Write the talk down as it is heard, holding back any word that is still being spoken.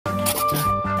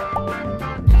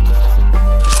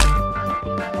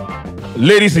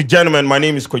Ladies and gentlemen, my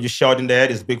name is Kwadwo Sheldon. The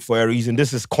head is big for a reason.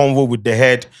 This is Convo with the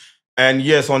Head. And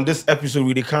yes, on this episode,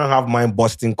 we can't have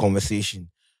mind-busting conversation.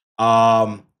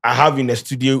 I have in the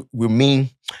studio with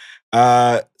me,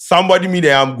 somebody me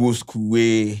that I'm go school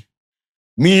way.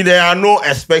 Me that I no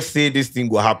expect say this thing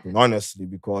will happen, honestly,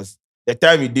 because the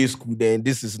time you did school, then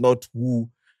this is not who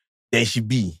they should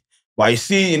be. But you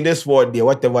see, in this world, there,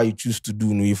 whatever you choose to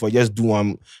do, if you just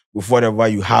do with whatever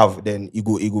you have, then it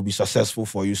go be successful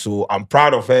for you. So I'm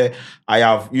proud of her. I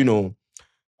have,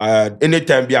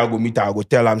 anytime I go meet her, I go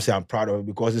tell her, I'm proud of her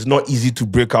because it's not easy to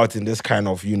break out in this kind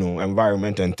of,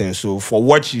 environment and things. So for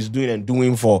what she's doing and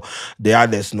doing for the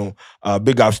others,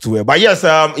 big ups to her. But yes,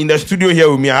 in the studio here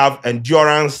with me, I have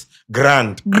Endurance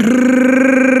Grand.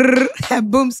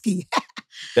 Boomski.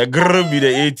 The girl be the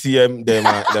ATM, them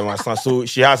son. So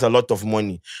she has a lot of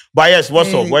money. But yes,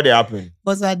 what's up? What they happen?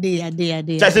 What's a day?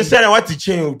 Just said what to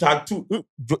change tattoo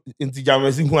into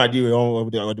Jamaican who are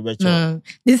the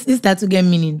This tattoo get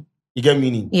meaning. You get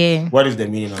meaning? Yeah. What is the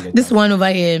meaning of it? This one over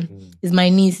here is my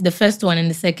niece, the first one and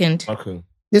the second. Okay.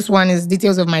 This one is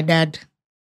details of my dad.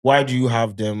 Why do you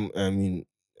have them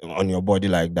on your body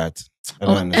like that?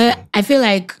 I feel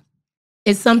like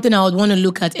it's something I would want to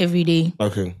look at every day.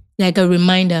 Okay. Like a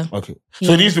reminder. Okay.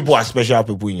 So these people are special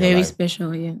people in your life? Very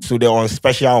special, yeah. So they're on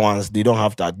special ones. They don't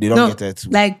have that. They don't get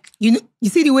it. Like, you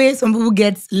see the way some people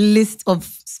get list of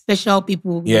special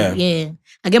people? Yeah. Yeah.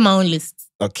 I get my own list.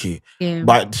 Okay. Yeah.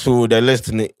 But so the list,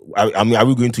 are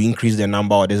we going to increase the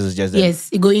number or this is just... Yes,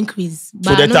 it go increase.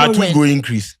 So the tattoo go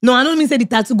increase? No, I don't mean say the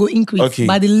tattoo go increase. Okay.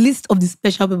 But the list of the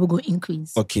special people go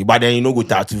increase. Okay. But then you know go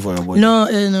tattoo for your body?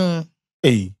 No.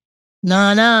 Hey.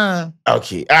 No.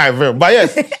 Okay. All right. But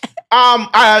yes.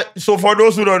 So for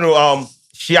those who don't know,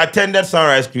 she attended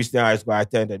Sunrise Christian High School.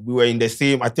 We were in the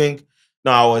same, I think,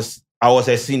 no, I was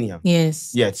a senior.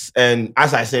 Yes. And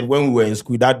as I said, when we were in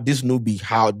school, this no be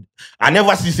hard. I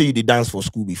never see say you did dance for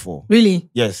school before. Really?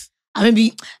 Yes.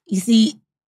 Maybe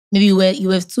you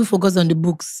were too focused on the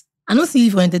books. I don't see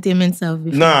you for entertainment stuff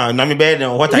before. Nah, me better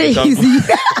than what I done. You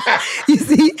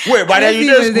see? Wait, but then you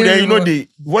did school,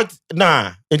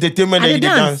 then entertainment, then you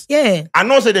dance. Yeah. I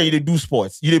know say that you do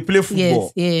sports, you did play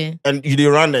football. Yes, yeah. And you did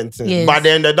run and things. Yes. But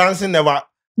then the dancing never...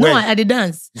 No, I did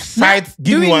dance.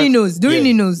 During Ninos,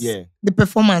 the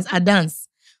performance, I dance.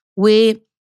 Where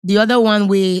the other one,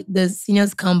 where the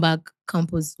seniors come back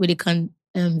campus, where they can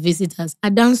visit us, I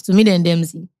danced to meet and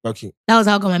Dempsey. Okay. That was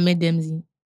how come I met Dempsey.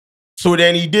 So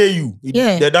then he dare you?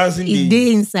 The dancing he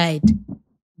day inside.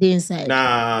 Day inside.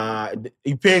 Nah,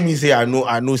 he pay me say I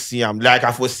know see him. Like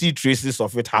I foresee traces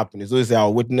of it happening. So he say I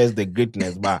witness the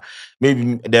greatness, but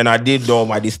maybe then I did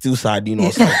dumb, I did still sardine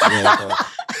or something.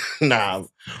 Nah,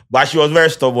 but she was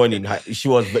very stubborn in her. She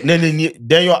was.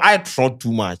 Then your eye front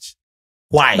too much.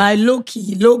 Why? By low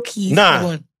key. Nah,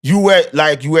 stubborn. you were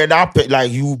that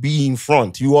like you be in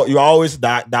front. You are always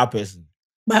that person.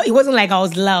 But it wasn't like I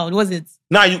was loud, was it?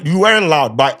 Nah, you weren't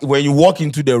loud. But when you walk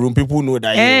into the room, people know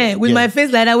that. With my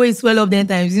face like that, way it swell up 10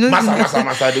 times. You know.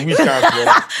 Massa, the witch can't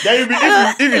swell. Then you be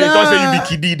if you don't say you be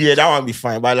kiddie there, that one be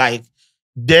fine. But like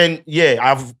then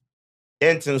I've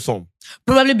entered some.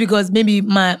 Probably because maybe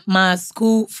my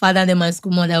school father and my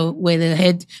school mother were the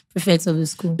head prefects of the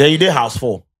school. Then you did house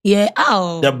 4. Yeah.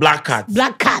 Oh. The black cats.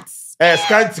 Black cats.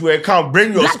 Come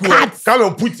bring your black school. Cats. Come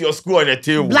and put your school on the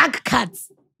table. Black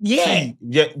cats. Yeah. See,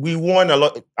 we won a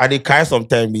lot. At the kind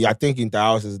sometimes, I think in the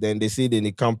houses, then they say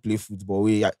they can't play football.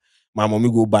 My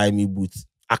mommy go buy me boots.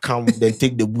 I come then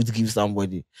take the boots, give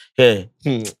somebody. Hey,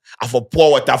 I for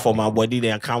pour water for my body,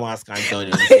 then I come ask and tell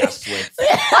them I sweat.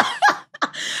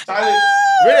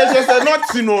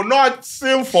 Not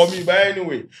same for me, but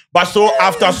anyway. But so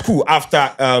after school,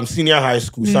 after senior high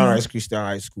school, Sunrise Christian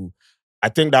High School, I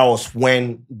think that was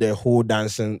when the whole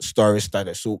dancing story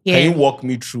started. So can you walk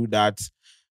me through that,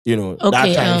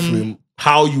 that time frame,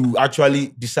 how you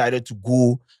actually decided to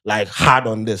go like hard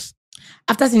on this?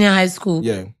 After senior high school,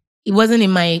 it wasn't in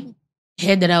my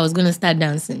head that I was going to start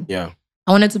dancing. Yeah.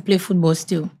 I wanted to play football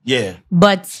still. Yeah.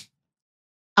 But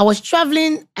I was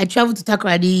traveling. I traveled to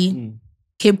Takoradi,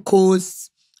 Cape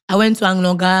Coast. I went to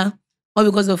Anglonga, all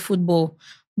because of football.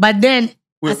 But then...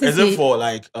 Wait, is it for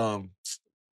like...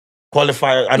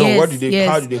 qualifier? I don't know. What do they...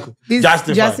 How do they...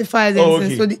 Justify. Oh,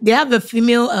 okay. So they have a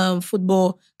female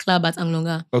football club at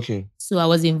Anglonga. Okay. So I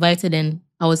was invited and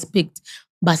I was picked.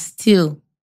 But still,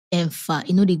 far,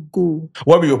 they go.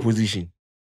 What be your position?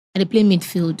 I did play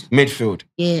midfield. Midfield?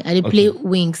 Yeah, I did play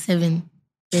wing 7.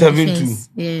 7-2.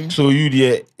 Yeah. So you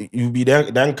be there,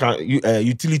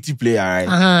 utility player,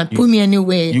 right? Put me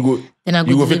anywhere. You go. Then I go.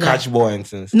 You go for catch ball and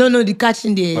things. No, the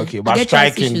catching there. Okay, but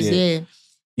striking there.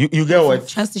 Yeah. You get what?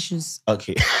 Trust issues.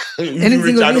 Okay.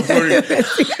 Anything will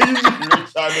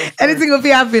be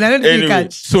happening. I don't think you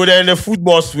can. So then the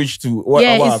football switched to what?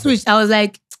 Yeah, it switched. I was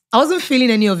like, I wasn't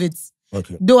feeling any of it.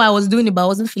 Okay. Though I was doing it, but I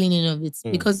wasn't feeling any of it.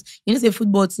 Because you know, say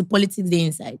football to politics they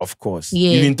inside. Of course.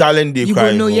 Yeah. Even talent they you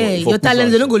cry go know, for, yeah. for your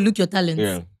talents, they don't go look your talents.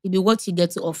 Yeah. It be what you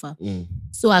get to offer.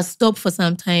 So I stopped for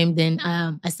some time. Then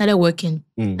I started working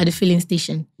at the filling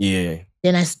station. Yeah.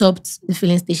 Then I stopped the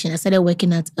filling station. I started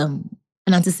working at an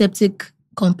antiseptic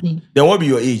company. Then what be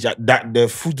your age? That the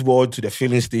football to the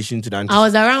filling station to the I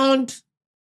was around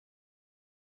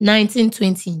 19,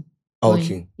 20.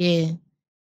 Okay. Yeah.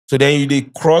 So then you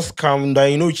did cross come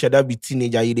down, you know each other be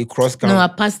teenager, you did cross come. No, I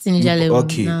passed teenager level.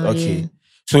 Okay. Yeah.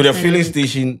 So the filling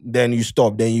station, then you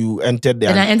stopped, then you entered the...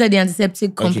 Then I entered the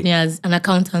antiseptic company as an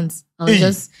accountant. I was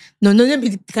just... No, be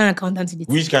the kind of accountant.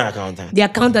 Which kind of accountant? The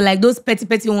accountant, like those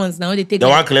petty ones. Now they take... The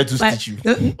one Claire to stitch you.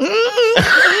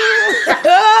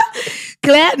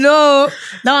 Claire, no.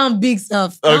 That one big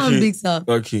stuff.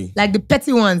 Okay. Like the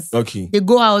petty ones. Okay. They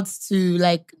go out to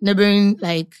like neighboring,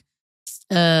 like,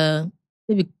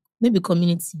 maybe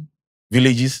community.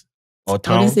 Villages or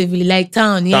town? I wouldn't say village, like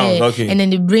town, yeah. Town, okay. And then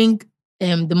they bring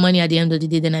the money at the end of the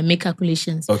day, then I make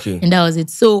calculations. Okay. And that was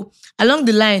it. So along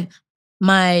the line,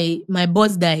 my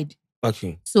boss died.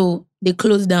 Okay. So they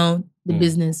closed down the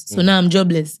business. So now I'm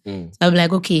jobless. So I'm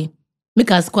like, okay, make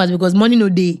a squat because money no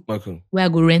day. Okay. Where I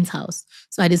go rent house.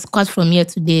 So I did squat from here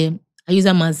to there. I use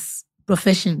them as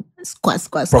profession. Squat.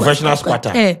 Professional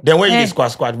squatter. Then when you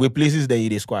squat, where places then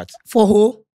you squat? For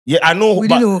who? Yeah, I know. We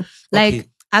didn't know. Like,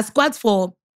 I squat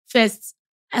for first.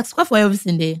 I squat for Elvis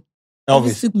in there.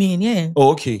 Elvis took me in, yeah.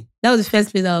 Oh, okay. That was the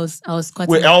first place I was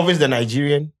squatting. Wait, Elvis the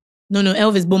Nigerian? No,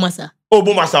 Elvis Bomasa. Oh,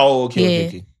 Bomasa. Oh, okay,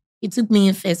 okay. He took me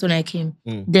in first when I came.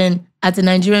 Then at a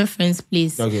Nigerian friend's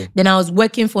place. Okay. Then I was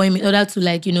working for him in order to,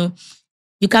 like, you know,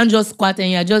 you can't just squat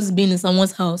and you're just being in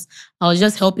someone's house. I was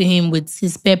just helping him with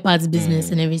his spare parts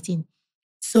business and everything.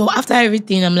 So after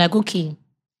everything, I'm like, okay,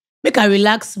 make I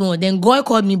relax more. Then God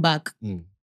called me back. And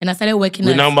I started working.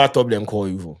 The number top them call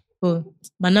you for? Oh,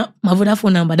 my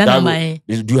Vodafone number. That number.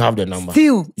 Do you have the number?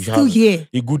 Still here.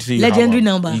 It's good to say legendary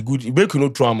number. It's good. You make no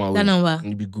trauma. That number.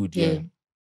 It'll be good, yeah.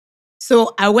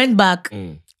 So I went back.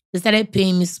 They started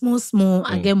paying me small.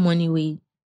 I get money where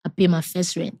I pay my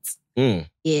first rent.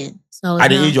 Yeah. So I was at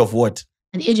the age of what?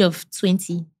 At the age of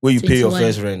 20. Where you 21. Pay your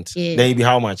first rent. Yeah. Then it be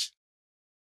how much?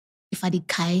 If I did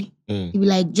Kai, it be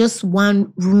like just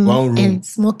one room and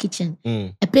small kitchen.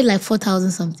 I paid like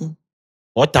 4,000 something.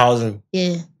 4,000?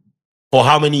 Yeah. For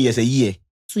how many years? A year?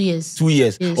 2 years. 2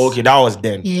 years. Yes. Okay, that was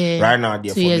then. Yeah. Right now,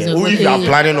 dear, 2 years. If you are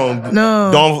planning on,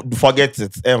 don't forget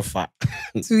it.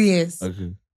 2 years.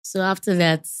 Okay. So after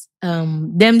that,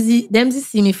 Dempsey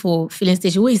see me for filling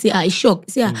station. Where he say, he's shocked.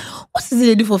 He say, what is it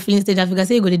they do for filling station? Africa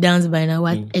say, you go to dance by now.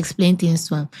 I explain things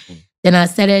to him. Then I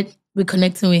started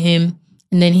reconnecting with him,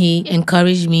 and then he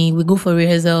encouraged me. We go for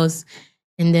rehearsals.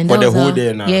 And then for the whole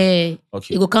day now? Yeah.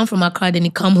 Okay. He go come from Accra, then he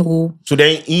come home. So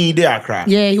then he did Accra?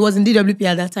 Yeah, he was in DWP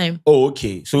at that time. Oh,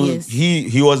 okay. So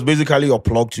he was basically your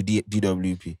plug to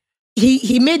DWP?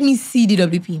 He made me see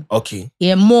DWP. Okay.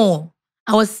 Yeah, more.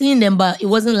 I was seeing them, but it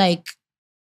wasn't like,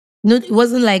 it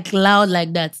wasn't like loud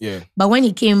like that. Yeah. But when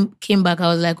he came back, I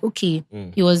was like, okay.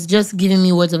 He was just giving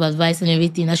me words of advice and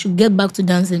everything. I should get back to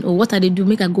dancing. Or what are they do?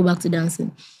 Make I go back to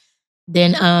dancing.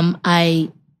 Then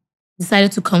I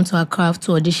decided to come to Accra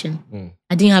to audition.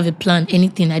 I didn't have a plan,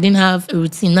 anything. I didn't have a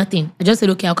routine, nothing. I just said,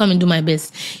 okay, I'll come and do my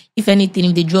best. If anything,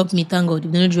 if they drop me, thank God.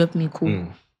 If they don't drop me, cool.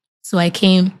 So I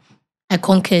came, I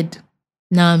conquered.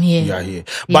 Now I'm here. Yeah, here.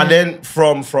 But then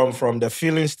from the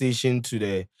filling station to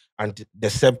the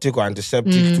septic or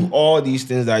antiseptic to all these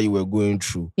things that you were going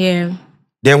through. Yeah.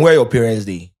 Then where your parents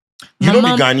they? You don't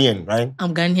be Ghanaian, right?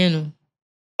 I'm Ghanaian.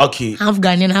 Okay. Half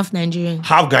Ghanaian, half Nigerian.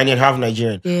 Half Ghanaian, half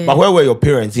Nigerian. Yeah. But where were your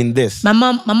parents in this? My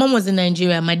mom was in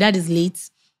Nigeria. My dad is late.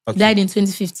 Okay. He died in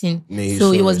 2015.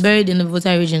 So he was buried in the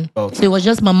Volta region. Okay. So it was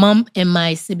just my mom and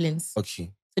my siblings.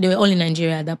 Okay. So they were all in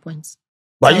Nigeria at that point.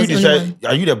 But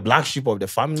are you the black sheep of the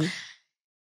family?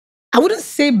 I wouldn't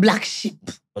say black sheep.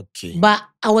 Okay. But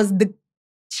I was the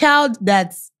child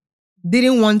that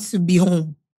didn't want to be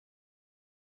home.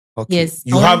 Okay. Yes.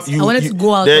 I wanted to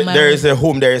go out. There is a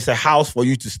home, there is a house for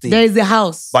you to stay. There is a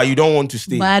house. But you don't want to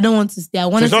stay. But I don't want to stay.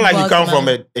 So it's not like you come from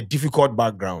a difficult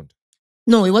background.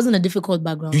 No, it wasn't a difficult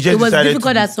background. It was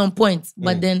difficult at some point,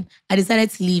 but then I decided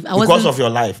to leave. Because of your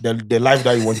life, the life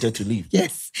that you wanted to live.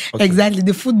 Yes, exactly.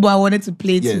 The football I wanted to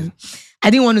play too. I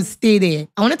didn't want to stay there.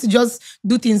 I wanted to just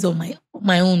do things on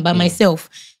my own, by myself.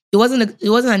 It wasn't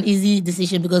an easy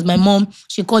decision because my mom,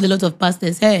 she called a lot of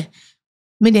pastors. Hey,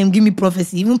 made them give me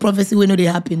prophecy. Even prophecy when they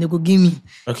happen, they go give me.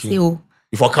 Okay. Say, oh,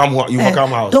 If I come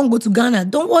house. Don't go to Ghana.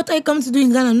 Don't what I come to do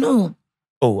in Ghana. No.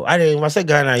 Oh, I didn't say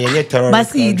Ghana. You're terrorist. But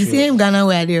see, the same Ghana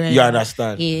where they right. You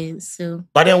understand? Yeah. So.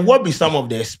 But then, what be some of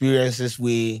the experiences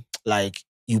where like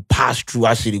you pass through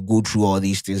as you go through all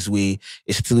these things where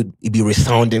it be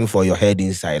resounding for your head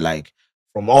inside, like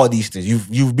from all these things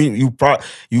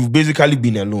you've basically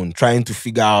been alone trying to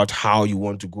figure out how you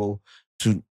want to go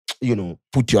to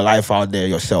put your life out there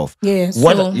yourself. Yeah.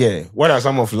 What are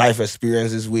some of life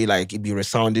experiences where like it be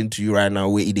resounding to you right now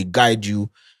where it guide you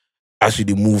as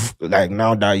you move like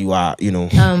now that you are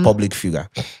public figure?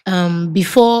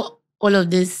 Before all of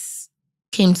this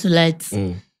came to light,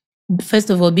 first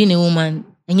of all, being a woman,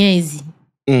 it's not easy.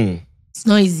 It's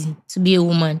not easy to be a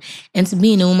woman. And to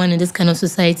be a woman in this kind of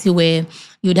society where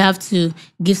you'd have to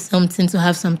give something to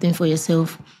have something for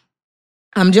yourself.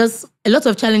 A lot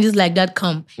of challenges like that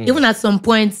come. Even at some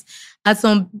points, at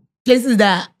some places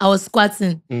that I was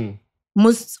squatting,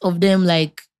 most of them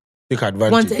like take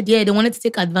advantage. They wanted to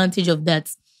take advantage of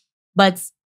that. But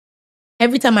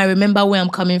every time I remember where I'm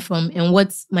coming from and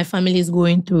what my family is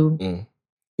going through,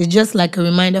 it's just like a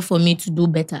reminder for me to do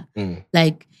better.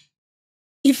 Like,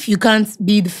 if you can't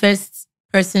be the first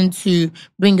person to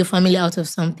bring your family out of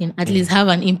something, at least have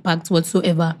an impact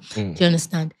whatsoever. Do you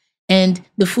understand? And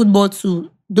the football too,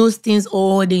 those things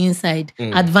all the inside.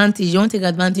 Advantage. You want to take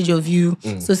advantage of you.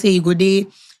 So say you go there,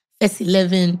 first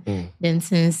 11, then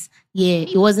since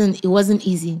it wasn't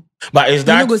easy. But is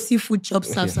that you go see food chop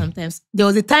stuff sometimes? There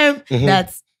was a time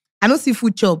that I don't see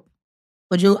food chop,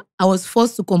 but I was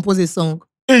forced to compose a song.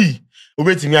 Hey,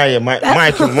 wait me,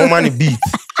 my money beat.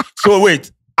 So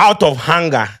wait, out of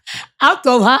hunger,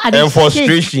 and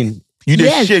frustration, you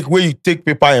just shake where you take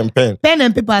paper and pen. Pen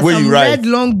and paper, where some you write. red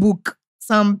long book,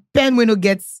 some pen when you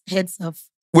get heads off.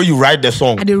 Where you write the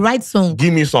song. I did write song.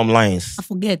 Give me some lines. I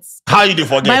forget. How you did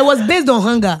forget? But it was based on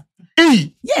hunger.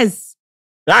 Yes.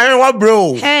 I know what,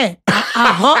 bro. Hey,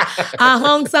 I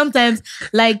hung sometimes.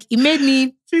 Like, it made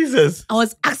me... Jesus. I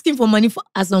was asking for money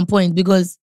at some point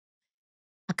because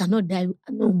I cannot die.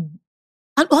 No.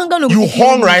 Hunger no. You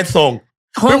hung right song.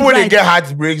 People when they get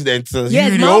heartbreaks, then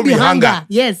yes, you don't be hunger.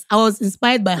 Yes, I was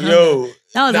inspired by hunger. Yo,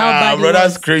 that was how bad bro, it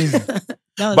that's was. crazy.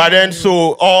 But then,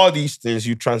 so all these things,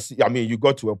 you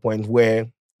got to a point where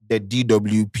the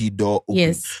DWP door opened.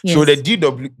 Yes. So the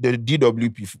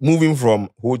DWP, moving from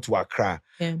Ho to Accra.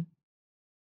 Yeah.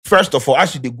 First of all,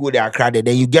 as you go to Accra,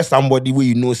 then you get somebody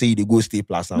where say they go stay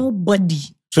plus. Nobody.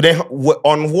 So then,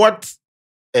 on what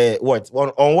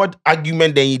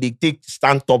argument then they take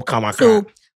stand top Accra? So,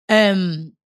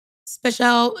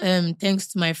 special thanks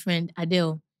to my friend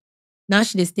Adele. Now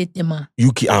she stay Tema.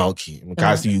 UK, okay.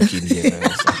 Because UK.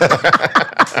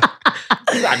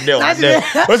 Adele.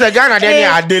 What's a Ghana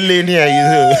then Adele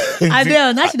here?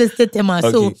 Adele, now she stay Tema.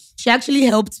 Okay. So she actually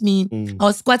helped me. I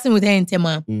was squatting with her in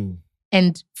Tema.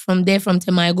 And from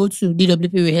Tema, I go to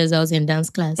DWP rehearsals and dance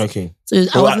class. Okay. So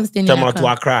I wasn't staying in Tema to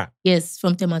Accra. Yes,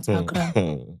 from Tema to Accra.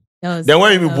 Then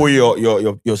when you put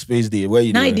your space there, where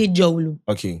you? Now I did Jowlu.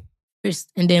 Okay.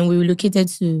 First, and then we relocated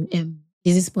to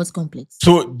Disney Sports Complex.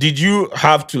 So did you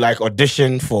have to like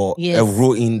audition for a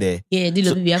role in there? Yeah,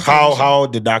 DWP. So how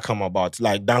did that come about?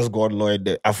 Like Dance God Lloyd,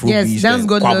 the Afrobeast. Yes, Dance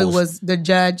God Lloyd was the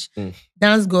judge.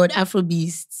 Dance God,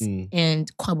 Afrobeast,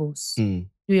 and Kwabos.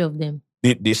 3 of them.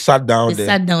 They sat down. They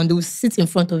sat down. They will sit in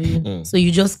front of you. So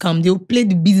you just come. They'll play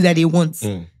the beats that they want.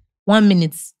 1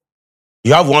 minute.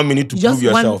 You have 1 minute to prove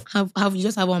yourself. You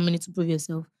just have 1 minute to prove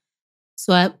yourself.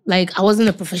 So I wasn't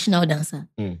a professional dancer.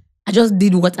 I just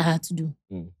did what I had to do.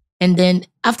 And then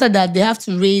after that, they have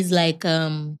to raise like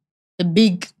a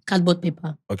big cardboard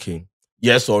paper. Okay.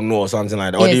 Yes or no or something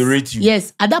like that. Yes. Or they rate you.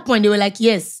 Yes. At that point, they were like,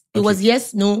 yes. It was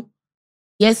yes, no.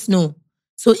 Yes, no.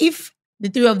 So if the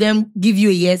 3 of them give you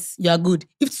a yes, you are good.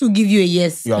 If 2 give you a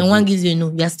yes and 1 gives you a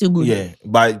no, you are still good. Yeah.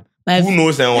 But who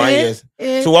knows and 1 yes.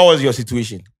 So what was your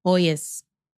situation? Oh, yes.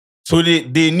 So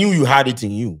they knew you had it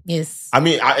in you. Yes. I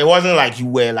mean, it wasn't like you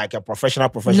were like a professional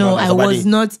No, dancer. I was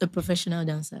not a professional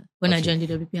dancer when I joined the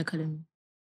DWP Academy.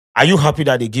 Are you happy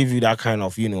that they gave you that kind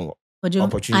of,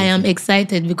 opportunity? I am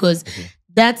excited because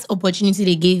that opportunity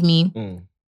they gave me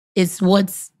is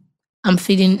what I'm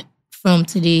feeling from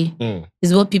today.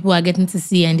 Is what people are getting to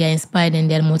see and they're inspired and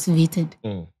they're motivated.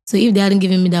 So if they hadn't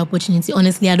given me the opportunity,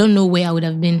 honestly, I don't know where I would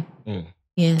have been.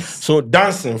 Yes. So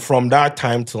dancing from that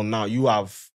time till now, you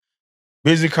have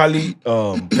basically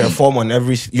perform on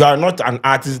every... You are not an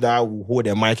artist that will hold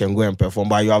a mic and go and perform,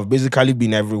 but you have basically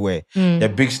been everywhere.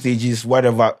 The big stages,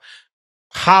 whatever.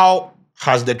 How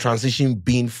has the transition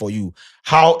been for you?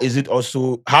 How you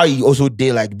also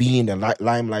did like being in the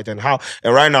limelight and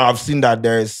right now I've seen that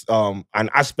there's an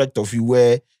aspect of you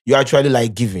where you actually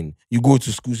like giving. You go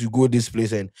to schools, you go this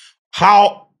place, and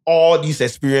how all these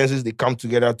experiences they come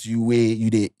together to you where you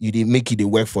they make it they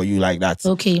work for you like that.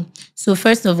 Okay. So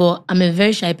first of all, I'm a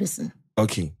very shy person.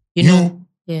 Okay. You know?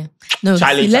 Yeah. No,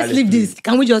 Charlie, let's leave please. this.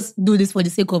 Can we just do this for the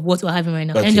sake of what we're having right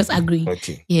now? Okay. And just agree.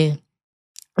 Okay. Yeah.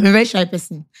 I'm a very shy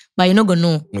person, but you're not gonna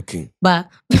know. Okay. But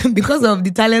because of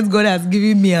the talents God has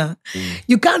given me,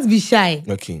 you can't be shy.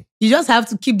 Okay. You just have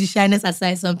to keep the shyness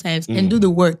aside sometimes and do the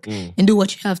work and do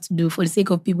what you have to do for the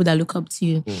sake of people that look up to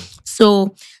you.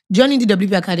 So, joining the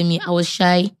DWP Academy, I was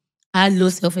shy. I had low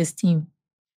self-esteem.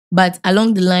 But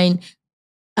along the line,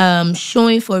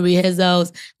 showing for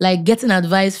rehearsals, like getting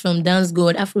advice from Dance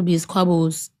God, Afrobeats,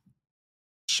 Kwadwo's,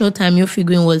 Showtime, Your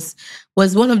Figuring was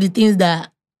one of the things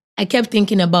that I kept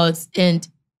thinking about, and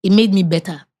it made me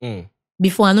better.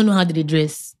 Before, I don't know how they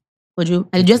dress.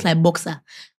 I dress like boxer,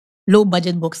 low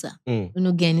budget boxer. I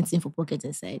don't get anything for pockets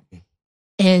inside.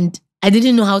 And I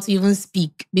didn't know how to even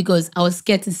speak because I was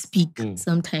scared to speak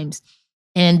sometimes.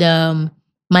 And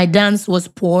my dance was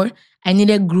poor. I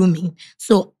needed grooming.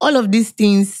 So all of these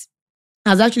things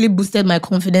has actually boosted my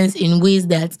confidence in ways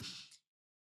that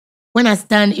when I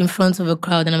stand in front of a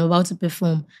crowd and I'm about to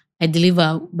perform, I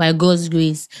deliver by God's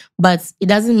grace. But it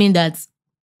doesn't mean that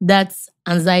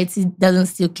anxiety doesn't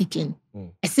still kick in.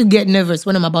 I still get nervous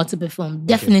when I'm about to perform.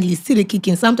 Definitely still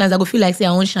kicking. Sometimes I go feel like say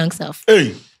I won't shank self.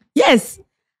 Hey. Yes.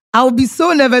 I'll be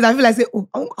so nervous. I feel like say, oh,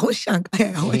 I won't shank.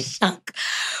 I won't shank.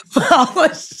 I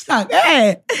won't shank.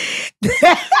 Hey.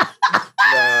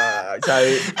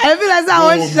 I feel like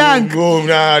I won't shank.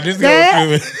 This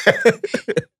guy.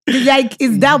 Like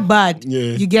it's that bad.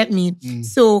 Yeah. You get me?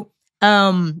 So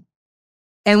and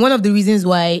one of the reasons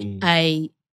why I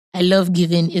love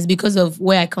giving is because of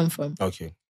where I come from.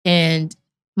 Okay. And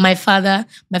my father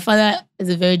is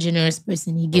a very generous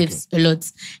person. He gives a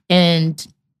lot. And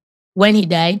when he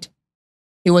died,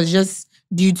 it was just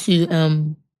due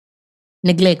to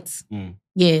neglect.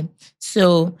 Yeah.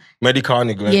 So medical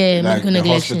neglect. Yeah, like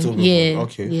medical neglection. Yeah.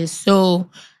 Okay. Yeah. So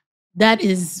that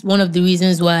is one of the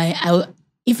reasons why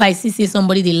if I see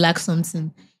somebody they lack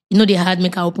something, they had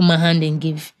make I open my hand and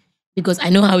give. Because I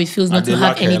know how it feels not to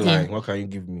have anything. Hairline. What can you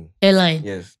give me? Hairline.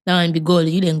 Yes. That one be gold.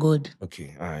 You then gold.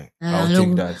 Okay, all right. I'll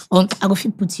take that. I go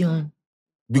fit put you on.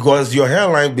 Because your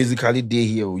hairline basically day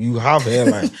here. You have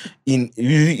hairline.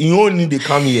 You only they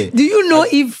come here. Do you know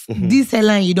if this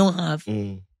hairline you don't have,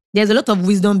 there's a lot of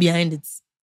wisdom behind it.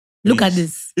 Look at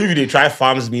this. If they try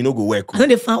farms me, no go work. I know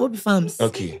they farm. What be farms?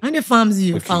 Okay. I know they farms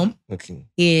you farm. Okay.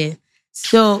 Yeah.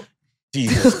 So.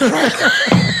 Jesus Christ.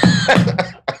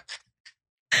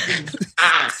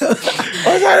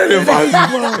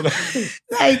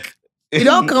 Like it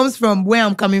all comes from where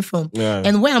I'm coming from,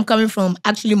 and where I'm coming from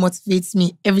actually motivates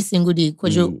me every single day.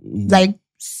 Kwadwo, like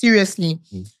seriously,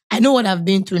 I know what I've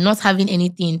been through, not having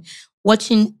anything,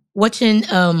 watching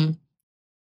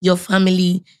your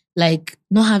family like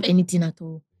not have anything at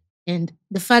all, and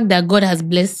the fact that God has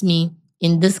blessed me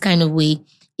in this kind of way,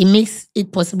 it makes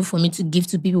it possible for me to give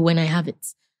to people when I have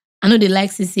it. I know they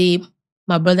like to say,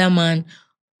 my brother man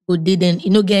who didn't,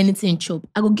 get anything chop.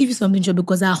 I will give you something chop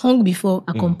because I hung before.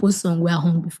 I composed song where I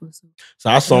hung before. So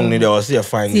that song, they will see a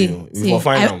fine you. You will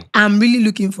find them. I'm really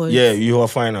looking for it. Yeah, you will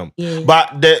find them. Yeah.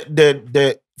 But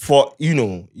for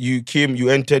you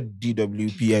entered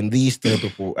DWP, and these three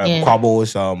people,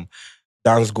 Kwadwo's,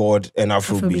 Dance God and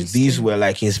Afrobeats. These were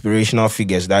like inspirational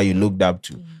figures that you looked up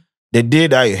to. The day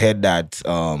that you heard that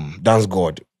Dance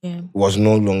God was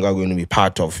no longer going to be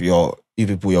part of your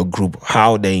group,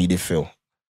 how then you did feel?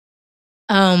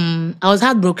 I was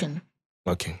heartbroken.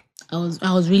 Okay. I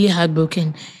was really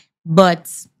heartbroken. But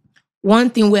one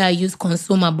thing where I used to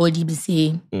console my body be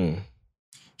saying,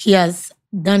 he has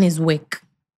done his work.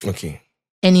 Okay.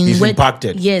 And in he's work,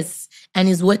 impacted. Yes. And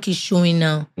his work is showing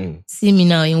now. See me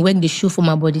now, in work they show for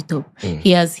my body top.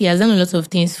 He has done a lot of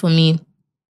things for me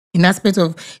in aspect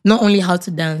of not only how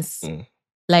to dance,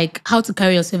 like how to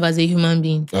carry yourself as a human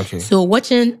being. Okay. So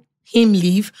watching him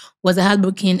leave was a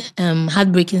heartbreaking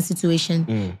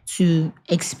situation to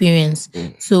experience.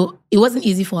 So it wasn't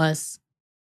easy for us,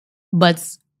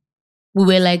 but we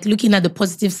were like looking at the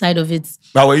positive side of it.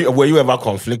 But were you ever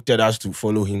conflicted as to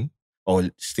follow him or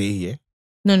stay here?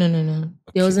 No. Okay.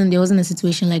 There wasn't a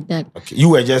situation like that. Okay. You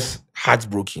were just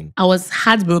heartbroken. I was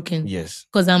heartbroken. Yes.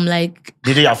 Because I'm like.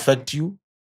 Did it affect you?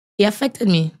 It affected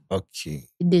me. Okay.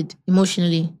 It did.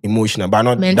 Emotionally. But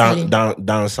not mentally. Not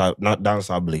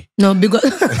danceably. No, because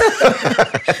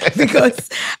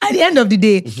at the end of the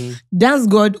day, Dance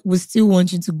God will still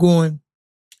want you to go on.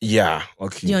 Yeah.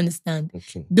 Okay. Do you understand?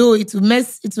 Okay. Though it will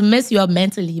mess you up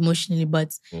mentally, emotionally,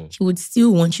 but he would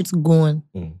still want you to go on.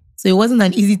 So it wasn't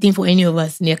an easy thing for any of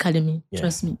us in the academy. Yeah.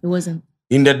 Trust me, it wasn't.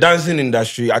 In the dancing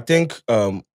industry, I think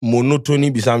monotony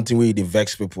be something where they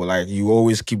vex people. Like you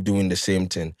always keep doing the same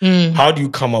thing. How do you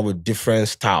come up with different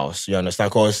styles? You understand?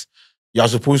 Because you're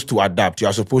supposed to adapt.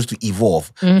 You're supposed to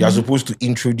evolve. You're supposed to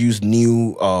introduce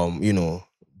new,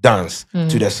 dance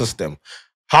to the system.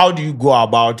 How do you go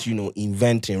about,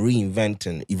 inventing,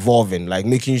 reinventing, evolving, like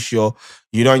making sure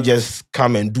you don't just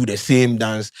come and do the same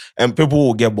dance and people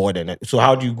will get bored in it? So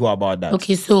how do you go about that?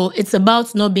 Okay, so it's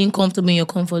about not being comfortable in your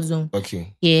comfort zone.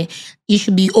 Okay. Yeah. You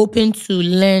should be open to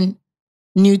learn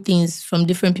new things from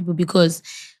different people because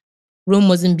Rome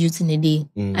wasn't built in a day.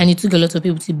 And it took a lot of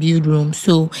people to build Rome.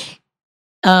 So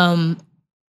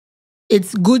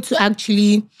it's good to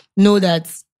actually know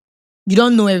that you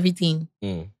don't know everything.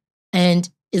 And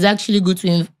it's actually good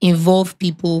to involve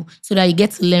people so that you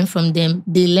get to learn from them.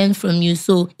 They learn from you.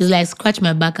 So it's like scratch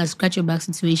my back, I scratch your back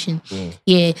situation.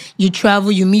 Yeah, you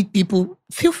travel, you meet people.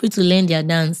 Feel free to learn their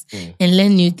dance and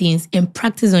learn new things and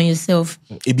practice on yourself.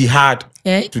 It be hard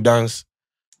to dance.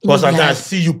 Because sometimes I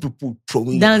see you people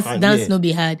throwing dance no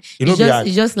be hard.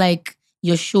 It's just like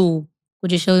your show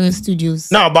with your Sheldon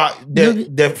Studios. No, but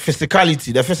the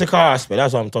physicality, the physical aspect,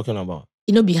 that's what I'm talking about.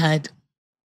 It no be hard.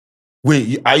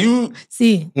 Wait, are you...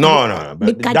 See. No.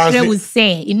 The dancing will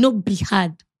say, it no be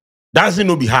hard. Dancing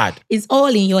no be hard. It's all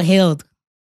in your health.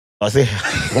 I say...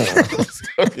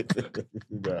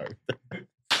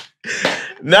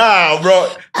 Nah,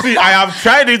 bro. See, I have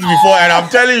tried it before and I'm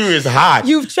telling you it's hard.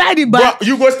 You've tried it, but... Bro,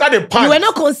 you go start a punch. You were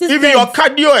not consistent. Even your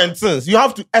cardio and things, you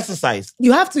have to exercise.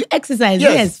 You have to exercise,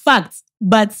 yes, fact.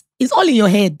 But it's all in your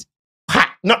head.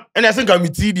 No, and I think I'm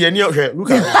TD and you're look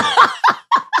at me.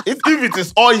 If it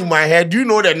is all in my head, do you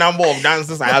know the number of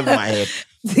dances I have in my head?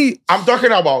 I'm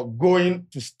talking about going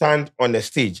to stand on the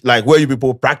stage, like where you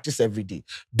people practice every day,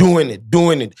 doing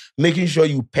it, making sure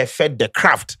you perfect the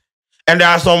craft. And there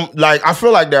are some, like, I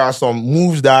feel like there are some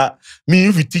moves that,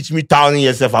 if you teach me 1,000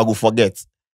 years, I go forget.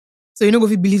 So you know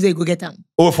if you believe that you go get them?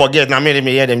 Oh, forget. Now, me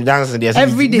hear them dancing.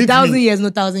 Every day, 1,000 years, no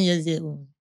 1,000 years. Yeah.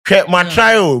 My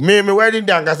trial, me wedding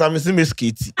dance, I'm missing my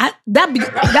skate. That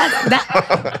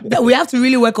we have to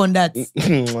really work on that.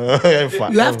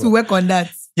 You have to work on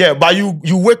that. Yeah, but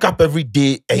you wake up every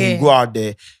day and you go out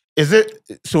there. Is it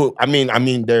so? I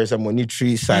mean, there is a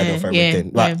monetary side of everything.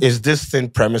 But is this thing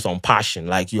premised on passion?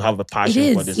 Like you have a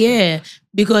passion for this? Yeah. Thing?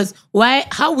 Because why?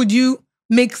 How would you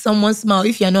make someone smile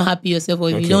if you're not happy yourself or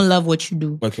if you don't love what you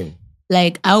do? Okay.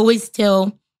 Like I always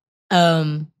tell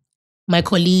my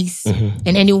colleagues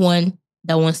and anyone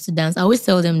that wants to dance, I always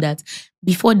tell them that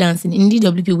before dancing, in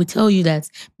DWP, we tell you that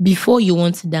before you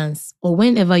want to dance or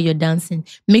whenever you're dancing,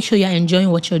 make sure you're enjoying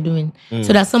what you're doing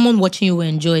so that someone watching you will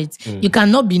enjoy it. You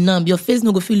cannot be numb. Your face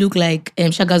no go feel look like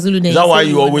Shagazulu. Is that why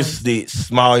you always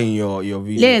smile in your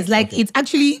videos? Yes, like it's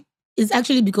actually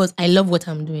because I love what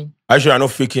I'm doing. Actually, I'm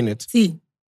not faking it. See,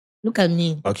 look at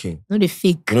me. Okay. Not the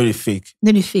fake. Not the fake.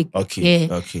 Not the fake. Okay.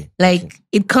 Yeah. Okay. Like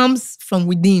it comes from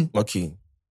within. Okay.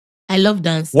 I love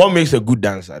dance. What makes a good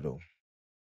dancer though?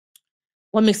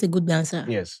 What makes a good dancer?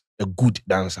 Yes. A good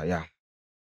dancer, yeah.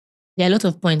 There are a lot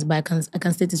of points, but I can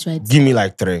state it right. Give me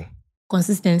like 3.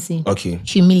 Consistency. Okay.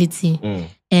 Humility.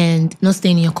 And not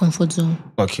staying in your comfort zone.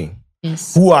 Okay.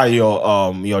 Yes. Who are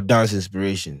your dance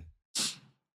inspiration?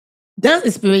 Dance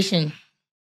inspiration.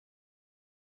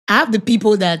 I have the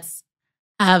people that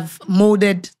have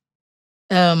molded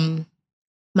my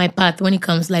path when it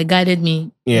comes, like guided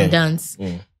me in dance.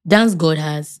 Dance God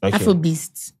has. Okay. Afro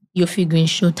Beast, Your Figuring,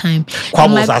 Showtime.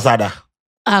 Kwadwo Asada.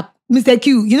 Mr.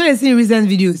 Q, you know they see recent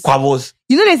videos. Kwadwo's.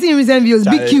 You know they see recent videos.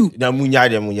 Big Q.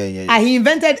 Yeah. He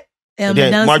invented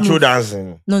dance macho moves.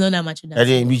 Dancing. No, not macho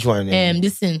dancing. Which one?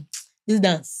 This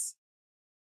dance.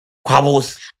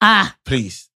 Kwadwo's.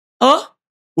 Please. Oh?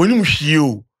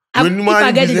 If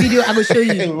I get the video, I will show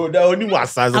you.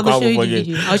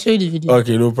 I'll show you the video.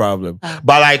 Okay, no problem.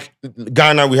 But like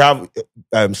Ghana, we have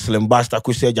Slim Basta,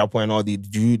 Kusei Japan, and all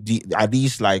are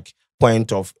these like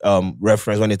point of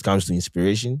reference when it comes to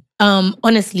inspiration?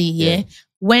 Honestly, yeah.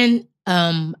 When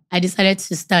I decided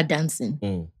to start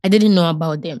dancing, I didn't know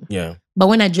about them. Yeah. But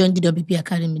when I joined DWP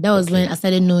Academy, that was when I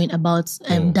started knowing about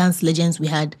dance legends we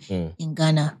had in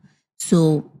Ghana.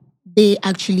 So they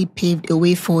actually paved the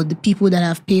way for the people that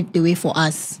have paved the way for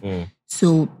us.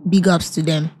 So big ups to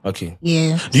them. Okay.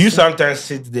 Yeah. Do you sometimes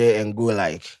sit there and go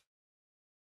like,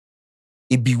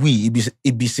 it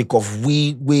be sick of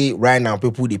we right now,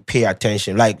 people they pay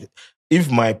attention. Like if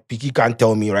my picky can't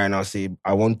tell me right now, say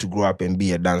I want to grow up and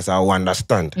be a dancer, I will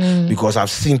understand. Because I've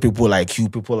seen people like you,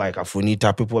 people like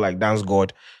Afronita, people like Dance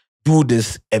God. do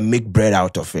this and make bread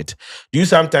out of it. Do you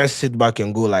sometimes sit back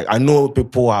and go like, I know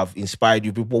people have inspired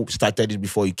you, people started it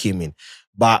before you came in,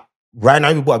 but right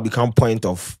now people have become point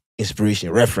of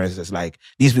inspiration, references, like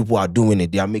these people are doing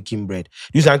it, they are making bread.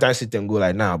 Do you sometimes sit and go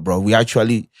like, nah, bro, we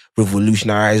actually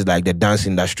revolutionized like the dance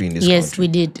industry in this country? Yes, we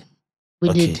did. We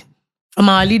did. From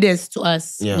our leaders to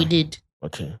us, we did.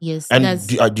 Okay. Yes. And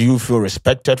do you feel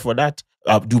respected for that?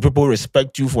 Do people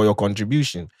respect you for your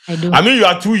contribution? I do. I mean, you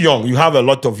are too young. You have a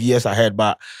lot of years ahead,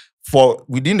 but for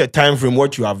within the time frame,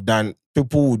 what you have done,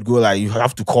 people would go like, you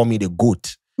have to call me the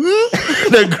GOAT.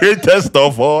 The greatest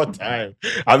of all time.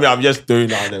 I mean, I'm just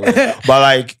throwing out there. But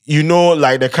like, you know,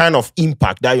 like the kind of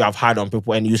impact that you have had on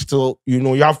people, and you still, you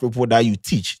know, you have people that you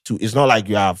teach to. It's not like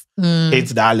you have hit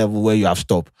that level where you have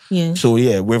stopped. Yeah. So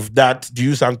yeah, with that, do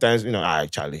you sometimes, you know,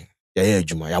 Charlie, I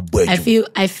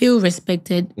feel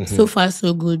respected. So far,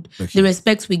 so good. Okay. The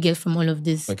respect we get from all of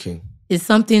this is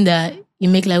something that you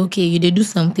make like, okay, you did do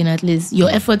something at least. Your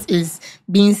effort is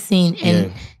being seen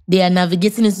and they are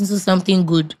navigating it into something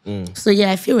good. So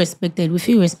yeah, I feel respected. We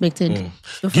feel respected.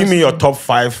 So give me your top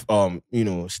 5, you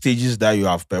know, stages that you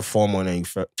have performed on, and you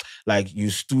felt like you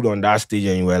stood on that stage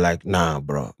and you were like, nah,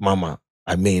 bro, mama,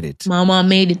 I made it. Mama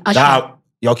made it.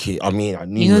 Okay, I mean, I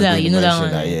knew you know that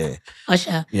one. Yeah.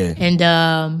 Usher. Yeah.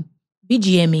 And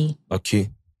VGMA.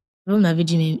 Okay. I remember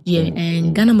VGMA.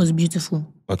 And Ghana was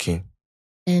beautiful. Okay.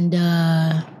 And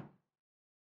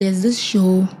there's this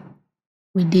show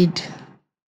we did.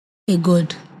 Hey,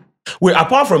 God. Wait,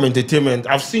 apart from entertainment,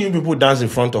 I've seen you people dance in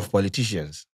front of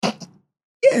politicians.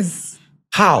 Yes.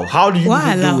 How do you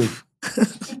why do it?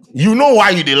 You know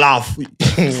why you laugh.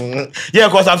 Yeah,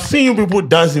 because I've seen you people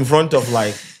dance in front of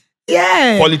like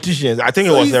politicians. I think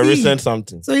it was a recent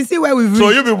something. So you see where we've reached. So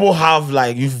you people have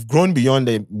like, you've grown beyond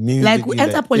the music. Like we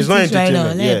enter politics right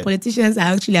now. Like politicians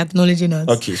are actually acknowledging us.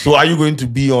 Okay, so are you going to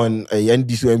be on a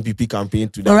NDC or MPP campaign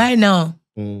today? But right now,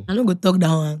 I'm not going to talk that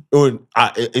one. Oh,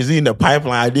 is it in the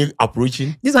pipeline? Are they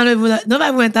approaching? This one never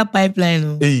even enter pipeline.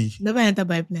 No. Hey. Never enter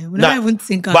pipeline. We never even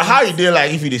think about it. But how is they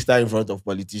like if you start in front of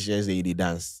politicians and they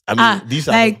dance? I mean, these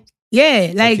are like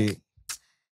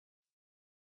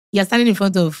you're standing in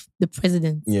front of the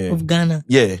president of Ghana.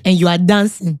 Yeah. And you are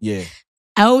dancing. Yeah.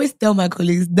 I always tell my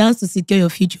colleagues, dance to secure your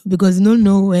future because you don't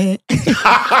know where.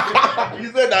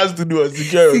 You said dance to do a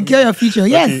secure your future.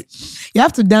 Yes. Okay. You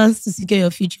have to dance to secure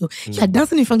your future. You're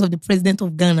dancing in front of the president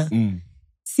of Ghana.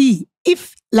 See,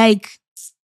 if like,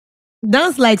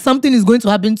 dance like something is going to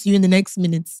happen to you in the next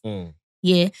minutes.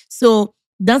 Yeah. So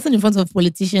dancing in front of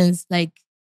politicians, like,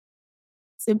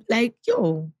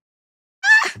 yo.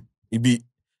 It be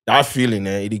that feeling,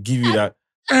 it'll give you that.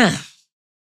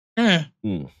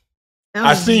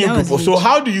 I've seen you people. So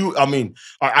how do you, I mean,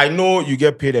 I know you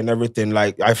get paid and everything.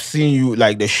 Like I've seen you,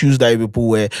 like the shoes that people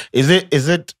wear. Is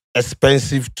it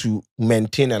expensive to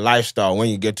maintain a lifestyle when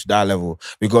you get to that level?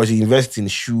 Because you invest in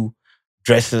shoe,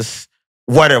 dresses,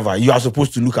 whatever. You are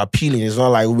supposed to look appealing. It's not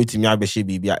like, is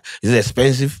it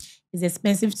expensive? It's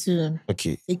expensive to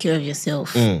take care of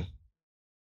yourself.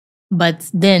 But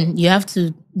then you have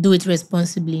to do it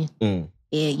responsibly. Yeah,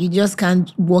 you just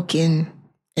can't walk in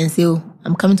and say, oh,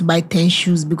 I'm coming to buy 10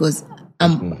 shoes because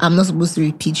I'm not supposed to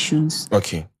repeat shoes.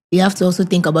 Okay. You have to also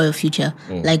think about your future.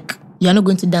 Like, you're not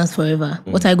going to dance forever.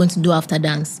 What are you going to do after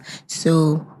dance?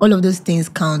 So all of those things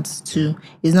count too.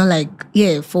 It's not like,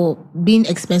 for being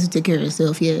expensive to take care of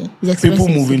yourself, it's expensive. People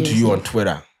moving to you on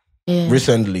Twitter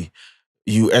recently.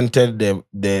 You entered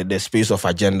the space of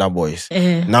agenda boys.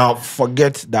 Now,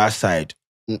 forget that side.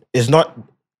 It's not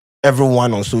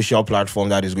everyone on social platform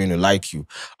that is going to like you.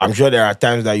 I'm sure there are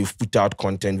times that you've put out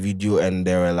content video and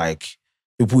there are like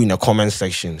people in the comment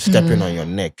section stepping on your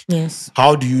neck. Yes.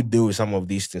 How do you deal with some of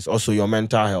these things? Also, your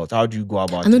mental health. How do you go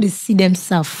about it? I know they see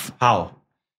themselves. How?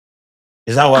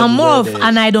 Is that what I'm more of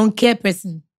an I don't care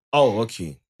person. Oh,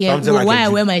 okay. Yeah, like why I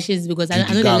wear my shades because I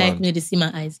know they like me, they see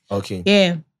my eyes. Okay.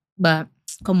 Yeah. But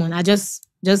come on, I just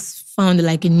found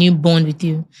like a new bond with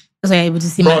you. That's why I'm able to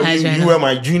see my eyes right now. You were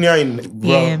my junior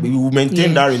we will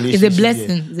maintain that relationship. It's a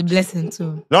blessing. It's a blessing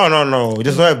too. No.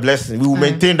 It's not a blessing. We will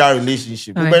maintain that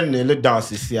relationship. We better let dance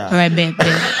this year. All right, bet.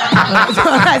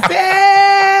 I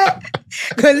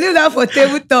say, go leave that for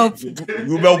tabletop.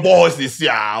 You will boss this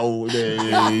year.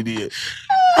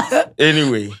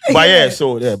 Anyway, but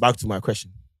so back to my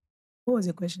question. What was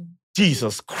your question?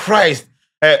 Jesus Christ.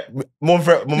 The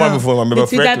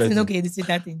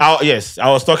Twitter thing. Yes,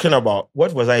 I was talking about,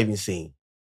 what was I even saying?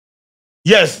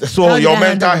 Yes, so your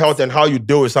mental health and how you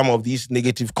deal with some of these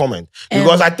negative comments.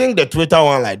 Because I think the Twitter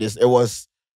one like this, it was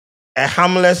a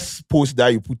harmless post that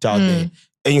you put out there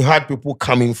and you had people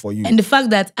coming for you. And the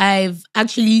fact that I've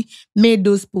actually made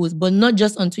those posts, but not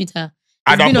just on Twitter.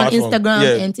 It's been on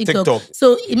Instagram and TikTok.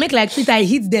 So it make like Twitter, it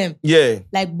hits them. Yeah.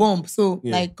 Like bomb. So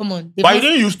like, come on. But you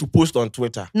didn't used to post on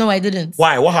Twitter. No, I didn't.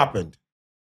 Why? What happened?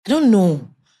 I don't know.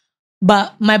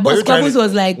 But my boss Kwadwo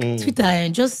was like, Twitter,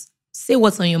 and just say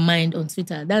what's on your mind on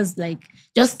Twitter. That's like,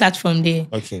 just start from there.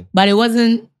 Okay. But it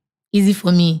wasn't easy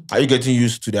for me. Are you getting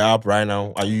used to the app right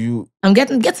now? Are you? I'm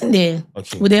getting there.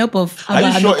 Okay. With the help of Are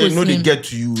you sure it know they get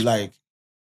to you? Like,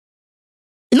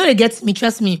 you know they get to me,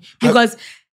 trust me. Because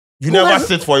you never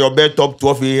sit for your bed top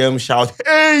 12 a.m. shout,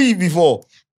 hey, before.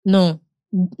 No.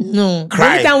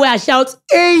 Cry. Every time where I shout,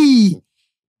 hey.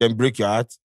 Then break your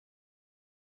heart.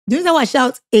 The only time I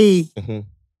shout, hey,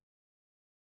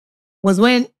 was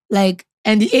when, like,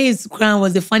 and the A is crown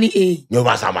was the funny A. No,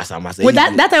 massa. Well,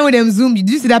 that time when them zoomed, did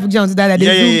you see that picture on Twitter?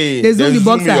 They zoom the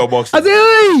boxer. Your boxer. I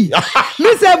said, hey,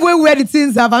 me said where the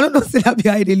things have. I don't know, see that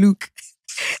behind the look.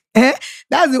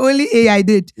 That's the only A I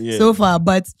did so far.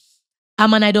 But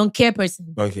I'm an I don't care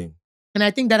person. Okay. And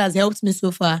I think that has helped me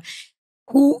so far.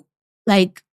 Who,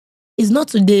 like, it's not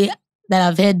today that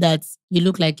I've heard that you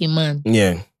look like a man.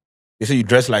 Yeah. You say you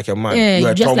dress like a man. Yeah,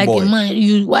 you dress like a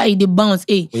man. Why they bounce?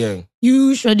 Hey,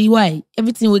 you surely why?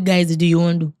 Everything what guys do, you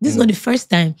want to do. This is not the first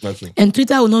time. Okay. And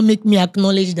Twitter will not make me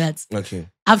acknowledge that. Okay.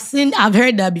 I've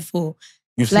heard that before.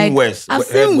 You've seen West. I've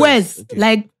seen West. Okay.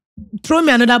 Like, throw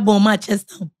me another bomb, my chest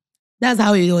down. That's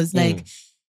how it was. Like,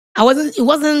 it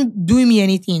wasn't doing me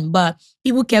anything, but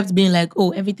people kept being like,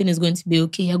 oh, everything is going to be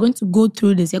okay. You're going to go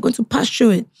through this. You're going to pass through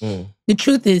it. The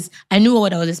truth is, I knew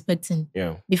what I was expecting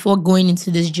before going into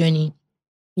this journey.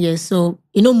 Yeah, so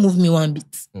it don't move me one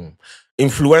bit.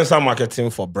 Influencer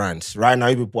marketing for brands. Right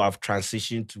now, people have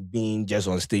transitioned to being just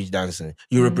on stage dancing.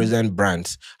 You represent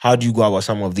brands. How do you go about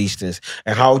some of these things?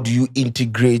 And how do you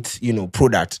integrate,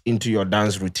 product into your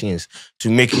dance routines to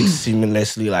make it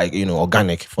seamlessly, like,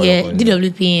 organic for your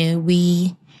DWP,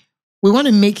 we want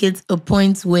to make it a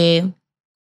point where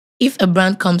if a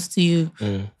brand comes to you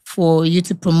for you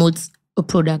to promote a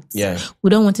product, we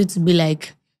don't want it to be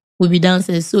like, we be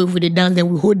dancers, so if we dance, then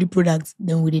we hold the product,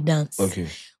 then we dance. Okay.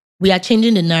 We are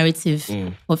changing the narrative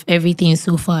of everything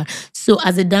so far. So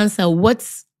as a dancer, what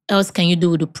else can you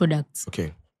do with the product?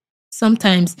 Okay.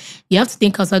 Sometimes you have to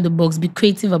think outside the box, be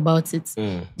creative about it.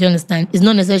 Do you understand? It's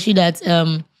not necessary that,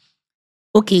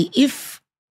 if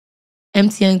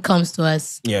MTN comes to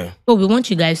us, we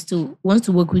want you guys to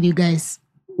work with you guys.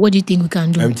 What do you think we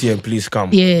can do? MTN, please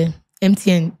come. Yeah,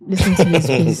 MTN, listen to this,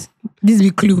 please. This be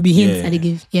clue, be hints that they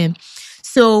give. Yeah.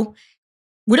 So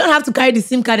we don't have to carry the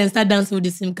SIM card and start dancing with the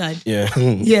SIM card. Yeah.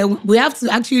 We have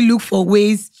to actually look for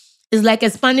ways. It's like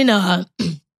expanding our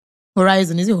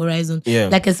horizon. Is it horizon? Yeah.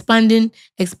 Like expanding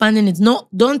it.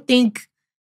 Don't think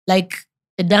like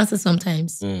a dancer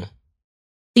sometimes.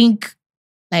 Think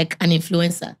like an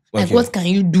influencer. Like what can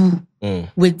you do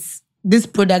with this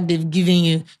product they've given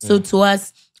you? So to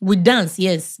us, we dance,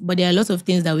 yes, but there are lots of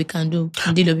things that we can do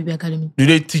in DWP Academy. Do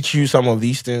they teach you some of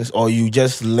these things, or you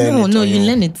just learn it? No, you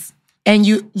learn it. And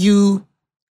you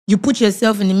put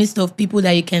yourself in the midst of people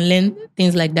that you can learn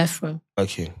things like that from.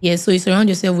 Okay. Yeah, so you surround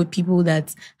yourself with people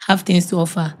that have things to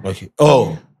offer. Okay.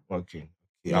 Oh, okay.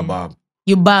 Abab.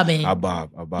 You babbing.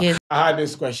 Abab. Yes. I had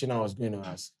this question I was going to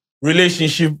ask.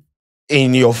 Relationship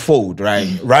in your fold, right?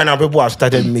 Right now, people have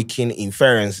started making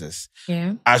inferences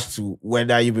as to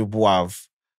whether you people have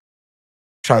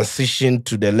transitioned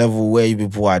to the level where you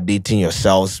people are dating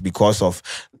yourselves because of,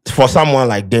 for someone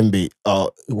like Dembe,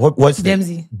 what's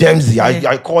Dempsey. Dempsey.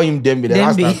 I call him Dembe. The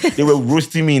last time they were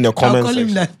roasting me in the comments section.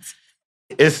 Him that.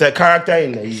 It's a character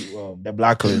in the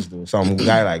Blacklist, though, some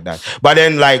guy like that. But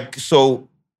then, like, so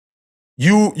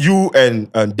you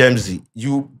and Dempsey,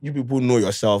 you people know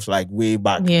yourselves like way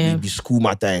back, the school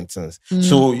matter and things.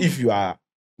 So if you are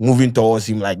moving towards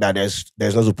him like that,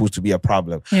 there's not supposed to be a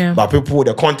problem. But people,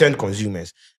 the content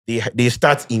consumers, they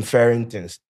start inferring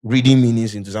things, reading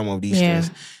meanings into some of these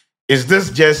things. Is this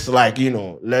just like,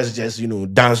 let's just,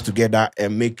 dance together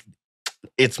and make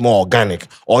it more organic?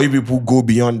 Or you people go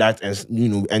beyond that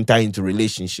and, enter into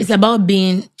relationships? It's about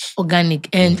being organic.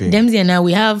 And Dempsey and I,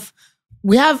 we have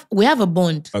a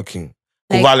bond. Okay.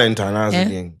 Like,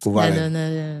 Valentine,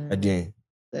 again.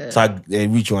 No. So,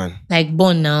 which one? Like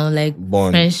bond now, like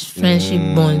bond.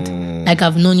 Friendship bond. Like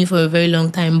I've known you for a very long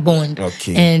time, bond.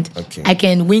 Okay. And I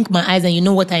can wink my eyes and you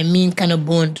know what I mean, kind of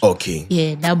bond. Okay.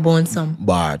 Yeah, that bond some.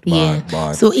 Bad.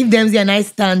 So if Dempsey and I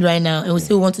stand right now and we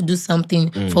still want to do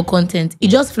something for content, it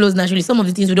just flows naturally. Some of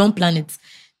the things we don't plan it.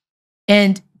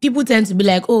 And people tend to be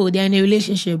like, oh, they're in a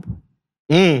relationship.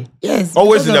 Yes.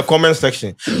 Always in the comment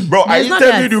section. Bro, I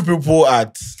interviewed you people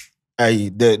at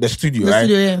the studio, right?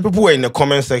 Studio, People were in the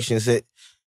comment section say,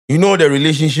 the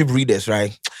relationship readers,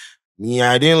 right? Me,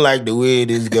 I didn't like the way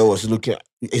this girl was looking.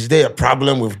 Is there a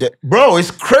problem with that? Bro,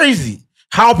 it's crazy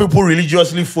how people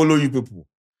religiously follow you people.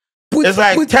 It's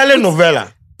like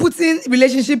telenovela. Putting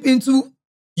relationship into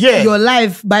your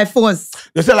life by force.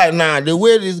 They say like, nah, the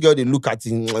way this girl, they look at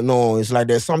him, no, it's like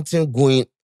there's something going.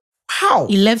 How?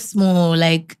 He left small,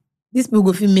 like, this people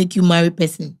go feel make you marry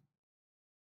person.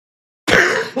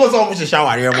 What's almost a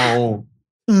shower here, my own.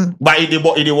 But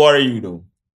it worry you though.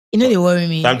 You know they worry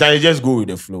me. Sometimes you just go with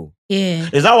the flow. Yeah.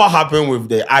 Is that what happened with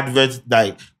the adverts?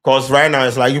 Like, cause right now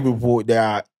it's like you people, there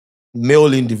are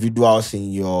male individuals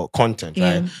in your content,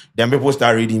 right? Then people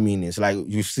start reading meanings. Like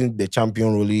you've seen the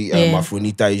champion Rolly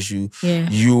Afronita issue. Yeah.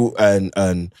 You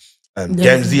and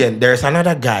Denzi, and there's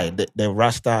another guy, the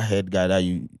Rasta head guy that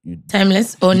you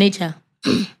Timeless or Nature.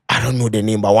 I don't know the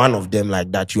name, but one of them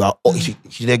like that. You are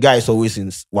the guy is always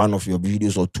in one of your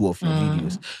videos or two of your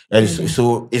videos, and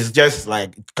so it's just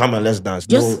like come and let's dance.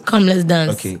 Come, let's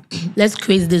dance. Okay, let's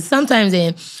create this. Sometimes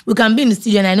we can be in the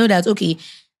studio, and I know that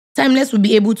Timeless will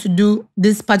be able to do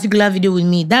this particular video with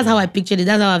me. That's how I pictured it.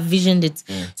 That's how I visioned it.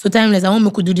 So Timeless, I want me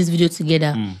to do this video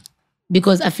together.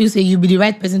 Because I feel you'll be the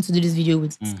right person to do this video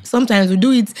with. Sometimes we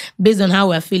do it based on how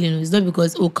we're feeling. It's not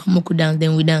because, Kamoku dance,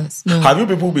 then we dance. No. Have you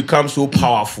people become so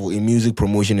powerful in music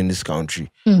promotion in this country?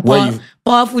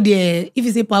 Powerful there. If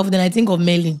you say powerful, then I think of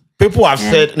mailing. People have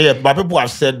said, but people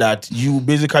have said that you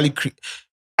basically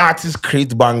artists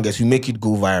create bangers, you make it go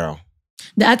viral.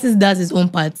 The artist does his own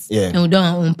parts, and we do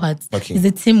our own parts. Okay. It's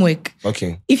a teamwork.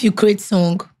 Okay. If you create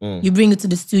song, you bring it to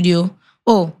the studio.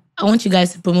 I want you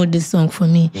guys to promote this song for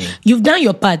me. You've done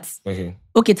your parts.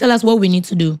 Okay, tell us what we need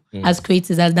to do as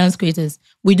creators, as dance creators.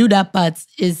 We do that part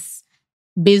is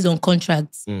based on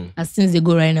contracts. As things they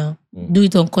go right now. Do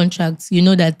it on contracts. You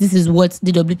know that this is what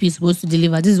DWP is supposed to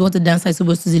deliver. This is what the dancer is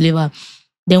supposed to deliver.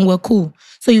 Then we're cool.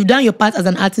 So you've done your part as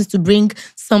an artist to bring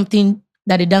something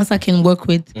that the dancer can work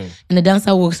with, and the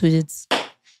dancer works with it.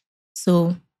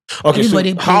 So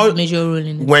everybody plays a major role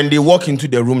in it. When they walk into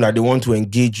the room that they want to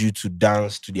engage you to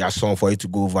dance to their song for it to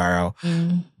go viral,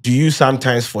 do you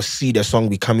sometimes foresee the song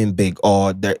becoming big,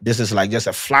 or this is like just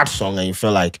a flat song and you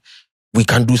feel like we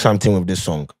can do something with this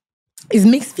song? It's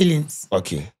mixed feelings.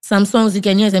 Okay. Some songs you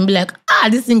can hear and be like,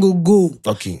 this thing will go.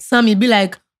 Okay. Some you'll be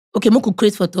like, okay, I could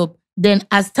create for top. Then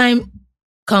as time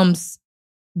comes,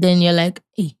 then you're like,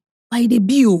 hey, why the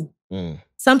bio?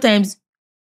 Sometimes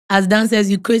as dancers,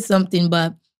 you create something,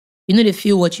 but you know they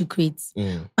feel what you create.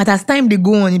 But as time they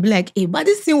go on, you be like, hey, but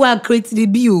this thing will create the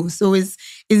bio. So it's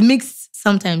mixed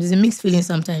sometimes. It's a mixed feeling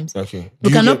sometimes. Okay.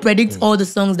 We cannot predict all the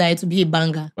songs that it will be a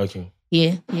banger. Okay.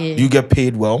 Yeah. Do you get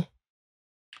paid well?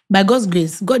 By God's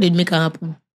grace, God did make it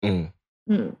happen.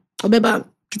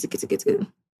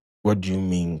 What do you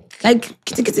mean? Like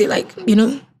kitty, like, you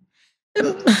know.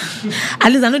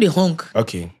 At least I know they honk.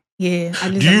 Okay. Yeah.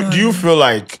 Do you feel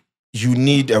like you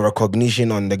need a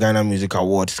recognition on the Ghana Music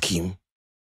Award scheme?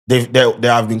 There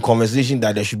have been conversations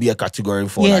that there should be a category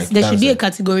for there should be a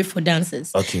category for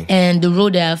dancers. Okay. And the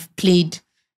role they have played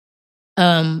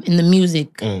in the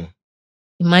music.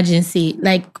 Imagine say,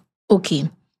 like, okay,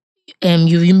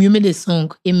 you made a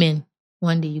song, amen.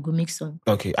 One day you go make song.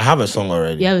 Okay. I have a song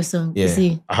already. You have a song? Yeah.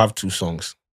 See? I have 2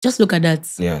 songs. Just look at that.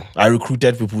 Yeah. I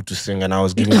recruited people to sing and I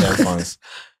was giving them fans.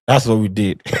 That's what we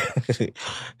did.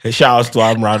 Shout out to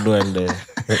Amrado and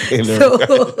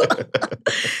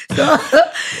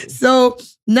so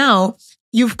now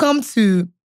you've come to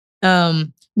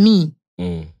me.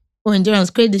 Endurance,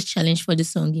 create this challenge for this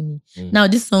song, give me. Now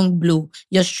this song blow.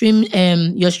 Your stream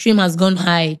has gone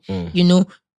high. You know,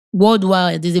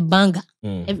 worldwide, there's a banger.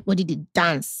 Everybody did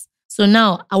dance. So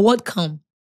now award come.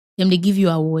 Then they give you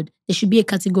an award. There should be a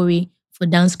category for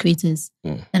dance creators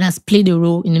that has played a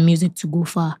role in the music to go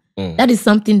far. That is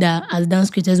something that as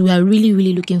dance creators, we are really,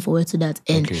 really looking forward to that.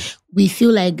 And we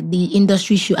feel like the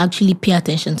industry should actually pay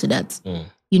attention to that.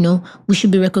 You know, we should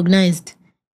be recognized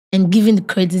and given the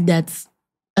credit that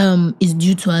is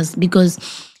due to us. Because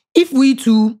if we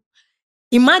too,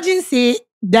 imagine say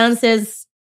dancers,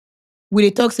 will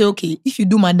they talk say, okay, if you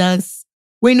do my dance,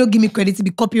 why not give me credit to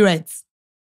be copyrights?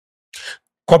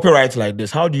 Copyright like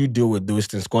this, how do you deal with those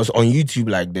things? Because on YouTube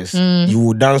like this, you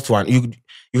will dance to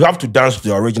you have to dance to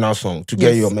the original song to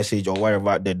get your message or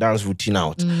whatever, the dance routine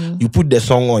out. You put the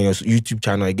song on your YouTube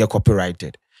channel, it get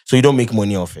copyrighted. So you don't make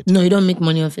money off it. No, you don't make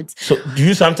money off it. So do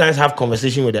you sometimes have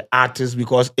conversation with the artists?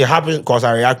 Because it happens because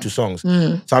I react to songs.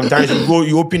 Sometimes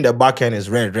you open the back end, it's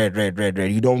red.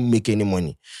 You don't make any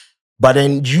money. But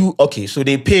then so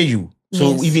they pay you.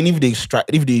 So even if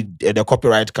the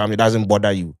copyright comes, it doesn't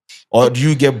bother you. Or do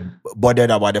you get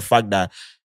bothered about the fact that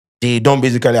they don't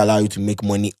basically allow you to make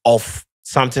money off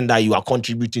something that you are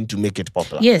contributing to make it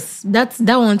popular. Yes, that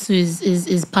one too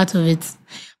is part of it.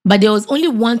 But there was only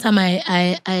one time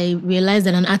I realized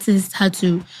that an artist had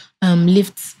to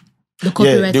lift the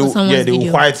copyright for someone's video. Yeah, they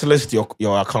will whitelist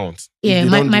your account. Yeah,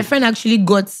 my friend actually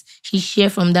got his share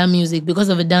from that music because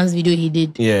of a dance video he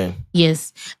did. Yeah.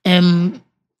 Yes.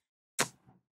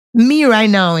 Me right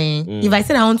now, if I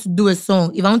said I want to do a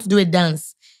song, if I want to do a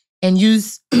dance and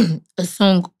use a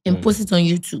song and post it on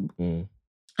YouTube,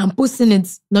 I'm posting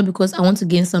it not because I want to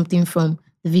gain something from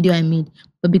the video I made,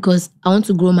 but because I want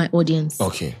to grow my audience.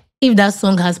 Okay. If that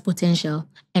song has potential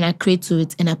and I create to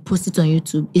it and I post it on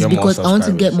YouTube, it's because I want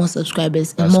to get more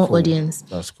subscribers and more audience.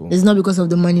 That's cool. It's not because of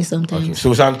the money sometimes. Okay.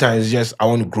 So sometimes just I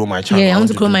want to grow my channel. Yeah, I want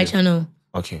to grow my channel.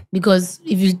 Okay. Because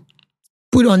if you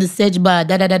put on the search bar,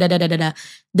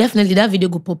 definitely that video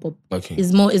go pop up. Okay.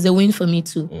 It's a win for me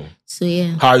too. So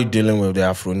yeah. How are you dealing with the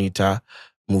Afronita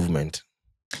movement?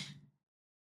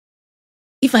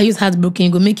 If I use Heartbroken,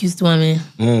 it will make use to one,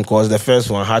 man. Because the first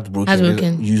one,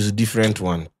 Heartbroken. Use a different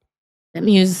one. Let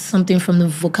me use something from the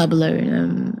vocabulary.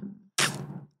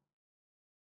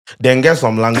 Then get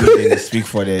some language and speak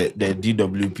for the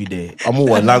DWP there. I'm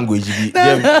what language be.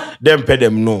 Them pay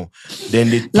them no. Then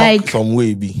they talk like, some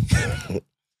way be.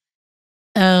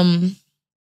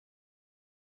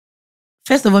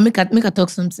 First of all, make I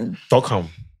talk something. Talk him.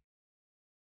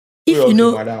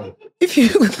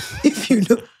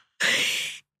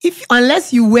 If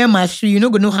unless you wear my shoe, you're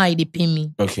not gonna know how they pay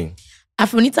me. Okay.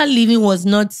 Afronita leaving was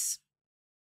not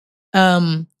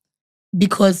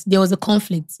because there was a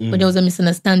conflict, but there was a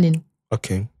misunderstanding.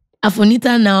 Okay.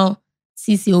 Afronita now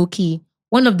sees okay.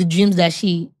 One of the dreams that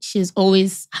she's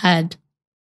always had,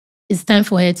 it's time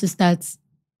for her to start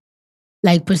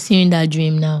like pursuing that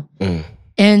dream now.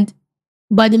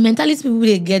 But the mentality people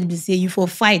they get be say you for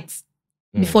fight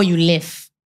before you left.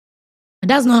 But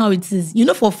that's not how it is. You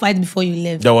know, for fight before you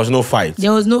left. There was no fight.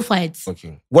 There was no fight.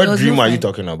 Okay. What dream are you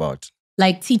talking about?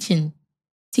 Like teaching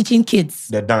kids.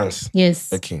 The dance.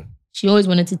 Yes. Okay. She always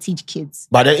wanted to teach kids.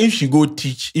 But then if you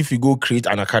go create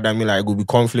an academy, like it will be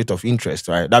conflict of interest,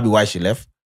 right? That'd be why she left.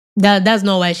 That's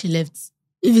not why she left.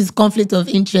 If it's conflict of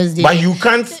interest, but you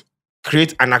can't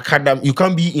create an academy. You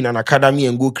can't be in an academy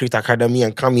and go create academy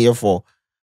and come here for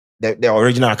the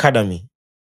original academy.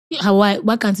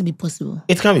 Why can't it be possible?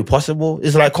 It can be possible.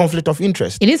 It's like conflict of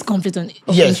interest. It is conflict of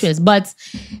interest, but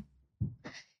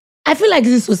I feel like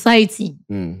this society.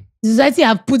 The society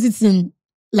have put it in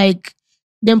like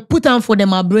them put on for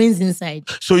them our brains inside.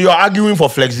 So you're arguing for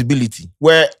flexibility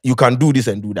where you can do this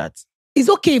and do that. It's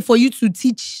okay for you to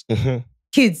teach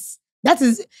kids. That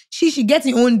is she should get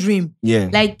her own dream. Yeah.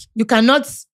 Like you cannot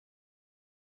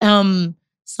some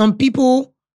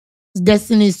people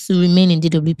destiny is to remain in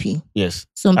DWP. Yes.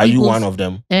 Are you one of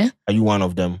them? Eh? Are you one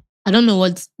of them? I don't know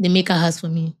what the maker has for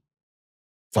me.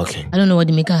 Okay. I don't know what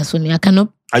the maker has for me. I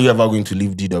cannot. Are you ever going to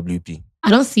leave DWP? I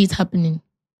don't see it happening.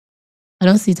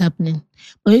 But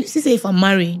maybe say if I'm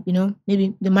married,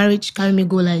 maybe the marriage carry me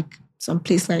go like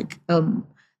someplace like a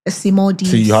small deal.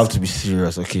 So you have to be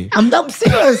serious, okay? I'm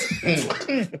serious.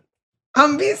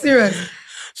 I'm being serious.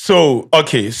 So,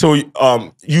 okay,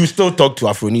 you still talk to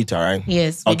Afronita, right?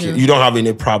 Yes. Okay, you don't have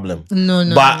any problem. No.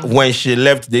 But when she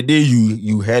left, the day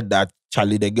you heard that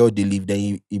Charlie, the girl they leave,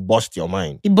 then he bust your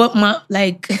mind. He bought I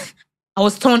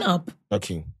was torn up.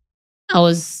 Okay. I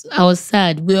was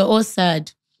sad. We were all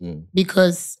sad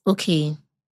because Dani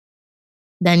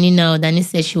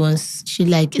said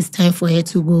it's time for her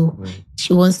to go.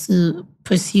 She wants to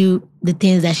pursue the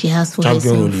things that she has for herself.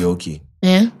 Champion really okay.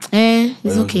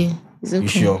 It's okay. It's okay. You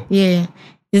sure? Yeah.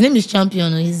 His name is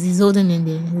Champion. He's holding in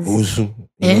there. Ozu.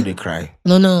 You know they cry.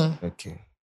 No. Okay.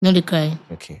 No, they cry.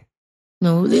 Okay.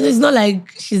 No, it's not like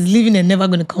she's leaving and never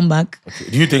going to come back.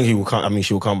 Okay. Do you think he will come? I mean,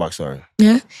 she will come back, sorry.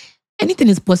 Yeah. Anything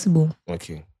is possible.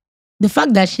 Okay. The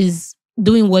fact that she's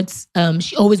doing what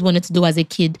she always wanted to do as a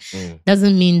kid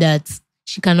doesn't mean that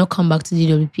she cannot come back to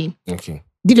DWP. Okay.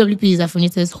 DWP is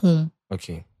Afronita's home.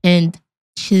 Okay. And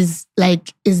she's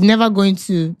is never going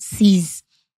to cease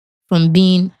from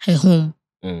being her home.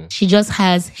 She just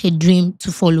has her dream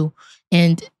to follow.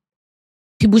 And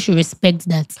people should respect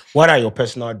that. What are your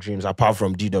personal dreams apart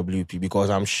from DWP? Because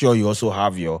I'm sure you also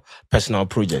have your personal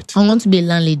project. I want to be a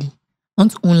landlady. I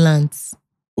want to own lands.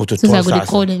 Since I go to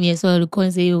call them, so I will call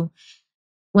and say,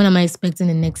 when am I expecting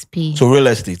the next pay? So real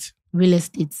estate? Real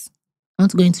estate. I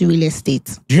want to go into real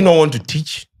estate. Do you not want to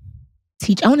teach?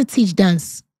 I want to teach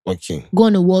dance. Okay. Go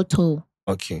on a world tour.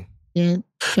 Okay. Yeah.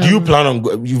 Do you plan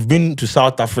on... You've been to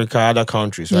South Africa, other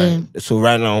countries, right? Yeah. So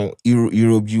right now,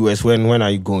 Europe, US, when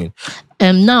are you going?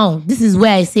 Now, this is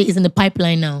where I say it's in the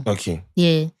pipeline now. Okay.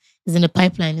 Yeah. It's in the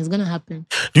pipeline. It's gonna happen.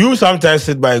 Do you sometimes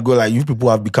sit by and go like, you people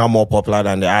have become more popular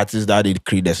than the artists that did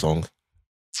create the song?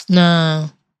 Nah.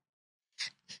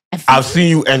 I've seen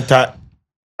you enter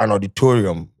an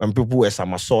auditorium and people were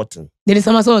somersaulting. There is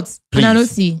somersaults. And I don't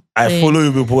see. I follow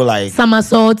you people like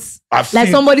somersaults. Like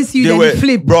somebody see you then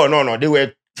flip. Bro, no. They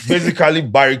were basically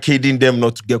barricading them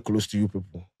not to get close to you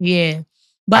people. Yeah.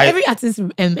 But every artist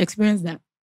experience that.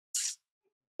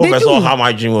 Okay, so how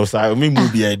my dream was like,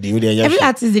 every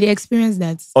artist did experience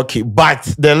that. Okay,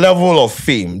 but the level of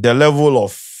fame, the level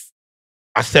of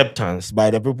acceptance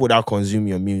by the people that consume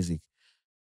your music.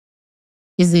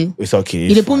 Is it? It's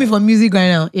okay. They put me for music right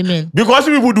now. Amen. Because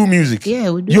people do music. Yeah,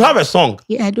 we do. You have a song.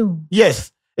 Yeah, I do.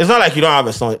 Yes. It's not like you don't have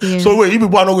a song. Yeah. So wait, you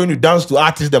people are not going to dance to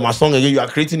artists that are song again. You are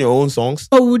creating your own songs.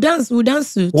 Oh, we'll dance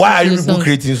to why are you people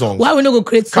creating songs? Why we not go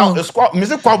create songs?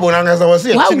 Mr. Kwadwo,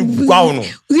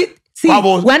 See,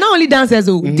 we're not only dancers.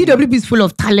 DWP is full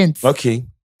of talent. Okay.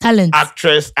 Talent.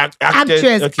 Actress,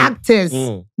 okay. Actors,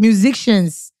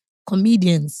 musicians,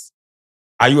 comedians.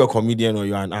 Are you a comedian or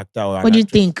you're an actor? What do you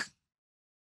think?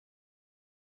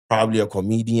 Probably a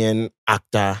comedian,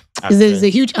 actor. There's a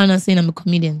huge honor saying I'm a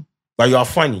comedian. But you are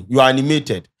funny. You are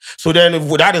animated. So then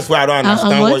that is why I don't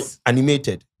understand what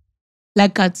animated.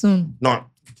 Like cartoon. No.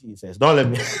 Jesus. Don't let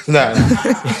me. No.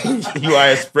 You are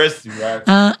expressive, right?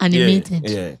 Animated.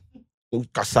 Yeah.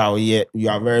 You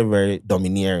are very, very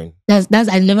domineering. That's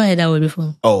I never heard that word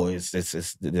before. Oh, it's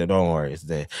don't worry, it's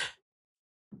there.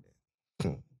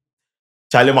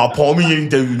 Charlie, my palm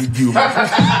interview.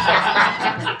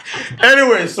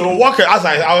 Anyway, so as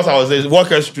I was saying,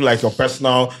 walk us through like your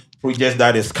personal project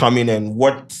that is coming and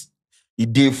what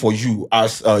it did for you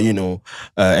as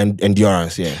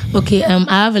endurance. Yeah. Okay.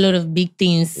 I have a lot of big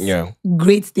things. Yeah.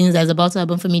 Great things that's about to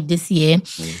happen for me this year.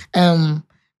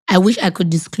 I wish I could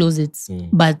disclose it,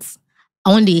 but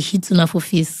I want the hit to for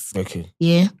face. Okay.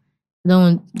 Yeah.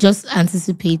 Don't just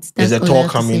anticipate. There's a tour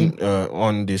coming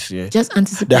on this year. Just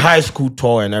anticipate. The high school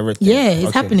tour and everything. Yeah,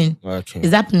 it's happening. Okay.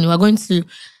 It's happening. We're going to.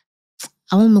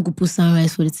 I want to go put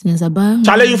Sunrise for the teens.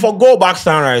 Charlie, you for go back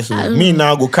Sunrise. Me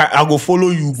now I go follow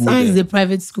you. Sunrise is a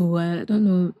private school. I don't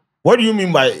know. What do you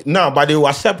mean by now? But they will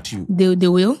accept you. They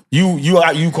will.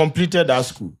 You completed that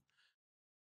school.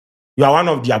 You are one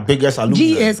of their biggest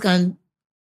alumni. GS can.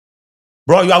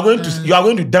 Bro, you are going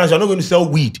to dance. You're not going to sell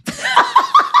weed.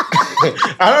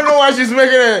 I don't know why she's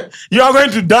making it. You are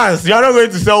going to dance. You are not going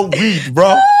to sell weed,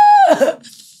 bro.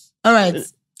 All right.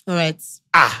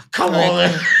 Come on,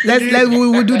 man.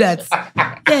 We'll do that.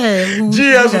 Yeah.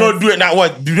 GS not doing that.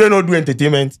 What? Do they not do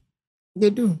entertainment?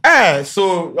 They do.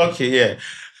 So okay, yeah.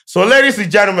 So, ladies and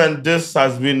gentlemen, this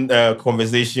has been a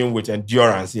conversation with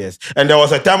endurance, yes. And there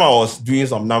was a time I was doing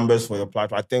some numbers for your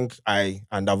platform. I think I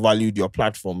undervalued your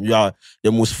platform. You are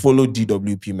the most followed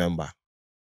DWP member.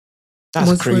 That's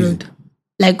most crazy. Followed.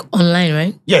 Like online,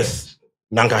 right? Yes.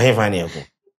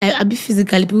 I be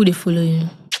physically, people they follow you.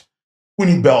 Who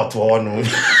need belt or no?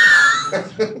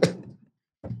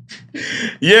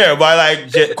 Yeah, but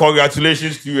like,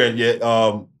 congratulations to you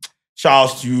and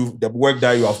shout out to you, the work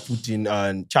that you have put in.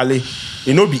 And Charlie,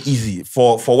 it will be easy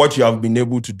for what you have been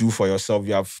able to do for yourself.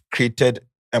 You have created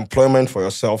employment for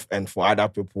yourself and for other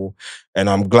people. And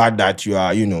I'm glad that you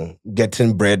are,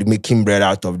 getting bread, making bread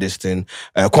out of this thing.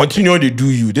 Continue to do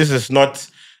you. This is not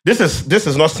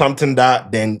something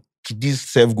that then these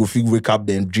self go wake up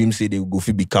then dream say they go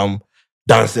become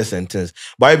dancers and things.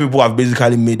 But people have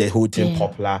basically made the whole thing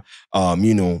popular,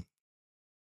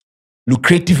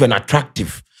 lucrative and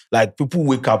attractive. Like people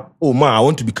wake up, oh man, I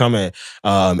want to become a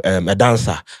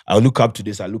dancer. I look up to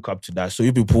this, I look up to that. So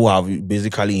you people have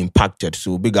basically impacted.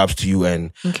 So big ups to you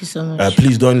and thank you so much.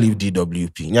 Please don't leave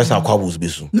DWP. Yes, our Kwabos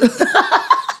besu.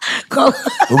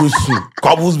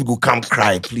 Kwabos will come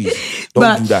cry, please.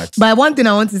 Don't do that. But one thing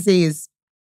I want to say is,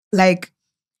 like,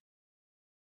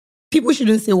 people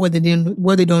shouldn't say what they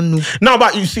don't know. No,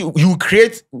 but you see, when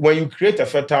you create a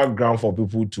fertile ground for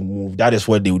people to move, that is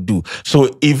what they will do. So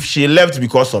if she left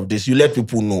because of this, you let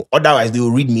people know. Otherwise, they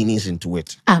will read meanings into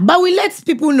it. But we let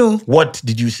people know. What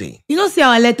did you say? You don't see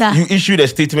our letter. You issued a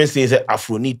statement saying that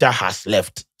Afronita has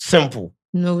left. Simple.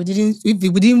 No, we didn't. We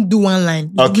didn't do one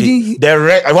line. Okay.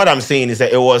 What I'm saying is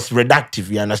that it was redactive.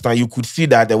 You understand? You could see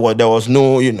that there was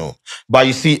no, But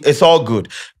you see, it's all good.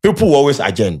 People always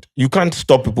agenda. You can't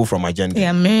stop people from agenda.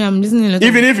 Yeah, man, I'm listening.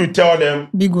 Even if you tell them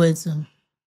big words.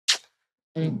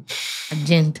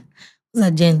 Agenda. What's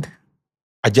agenda?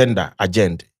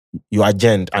 Agenda. You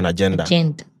agenda an agenda.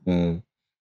 Agenda.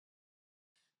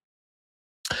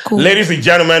 Cool. Ladies and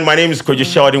gentlemen, my name is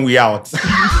Sheldon. We out.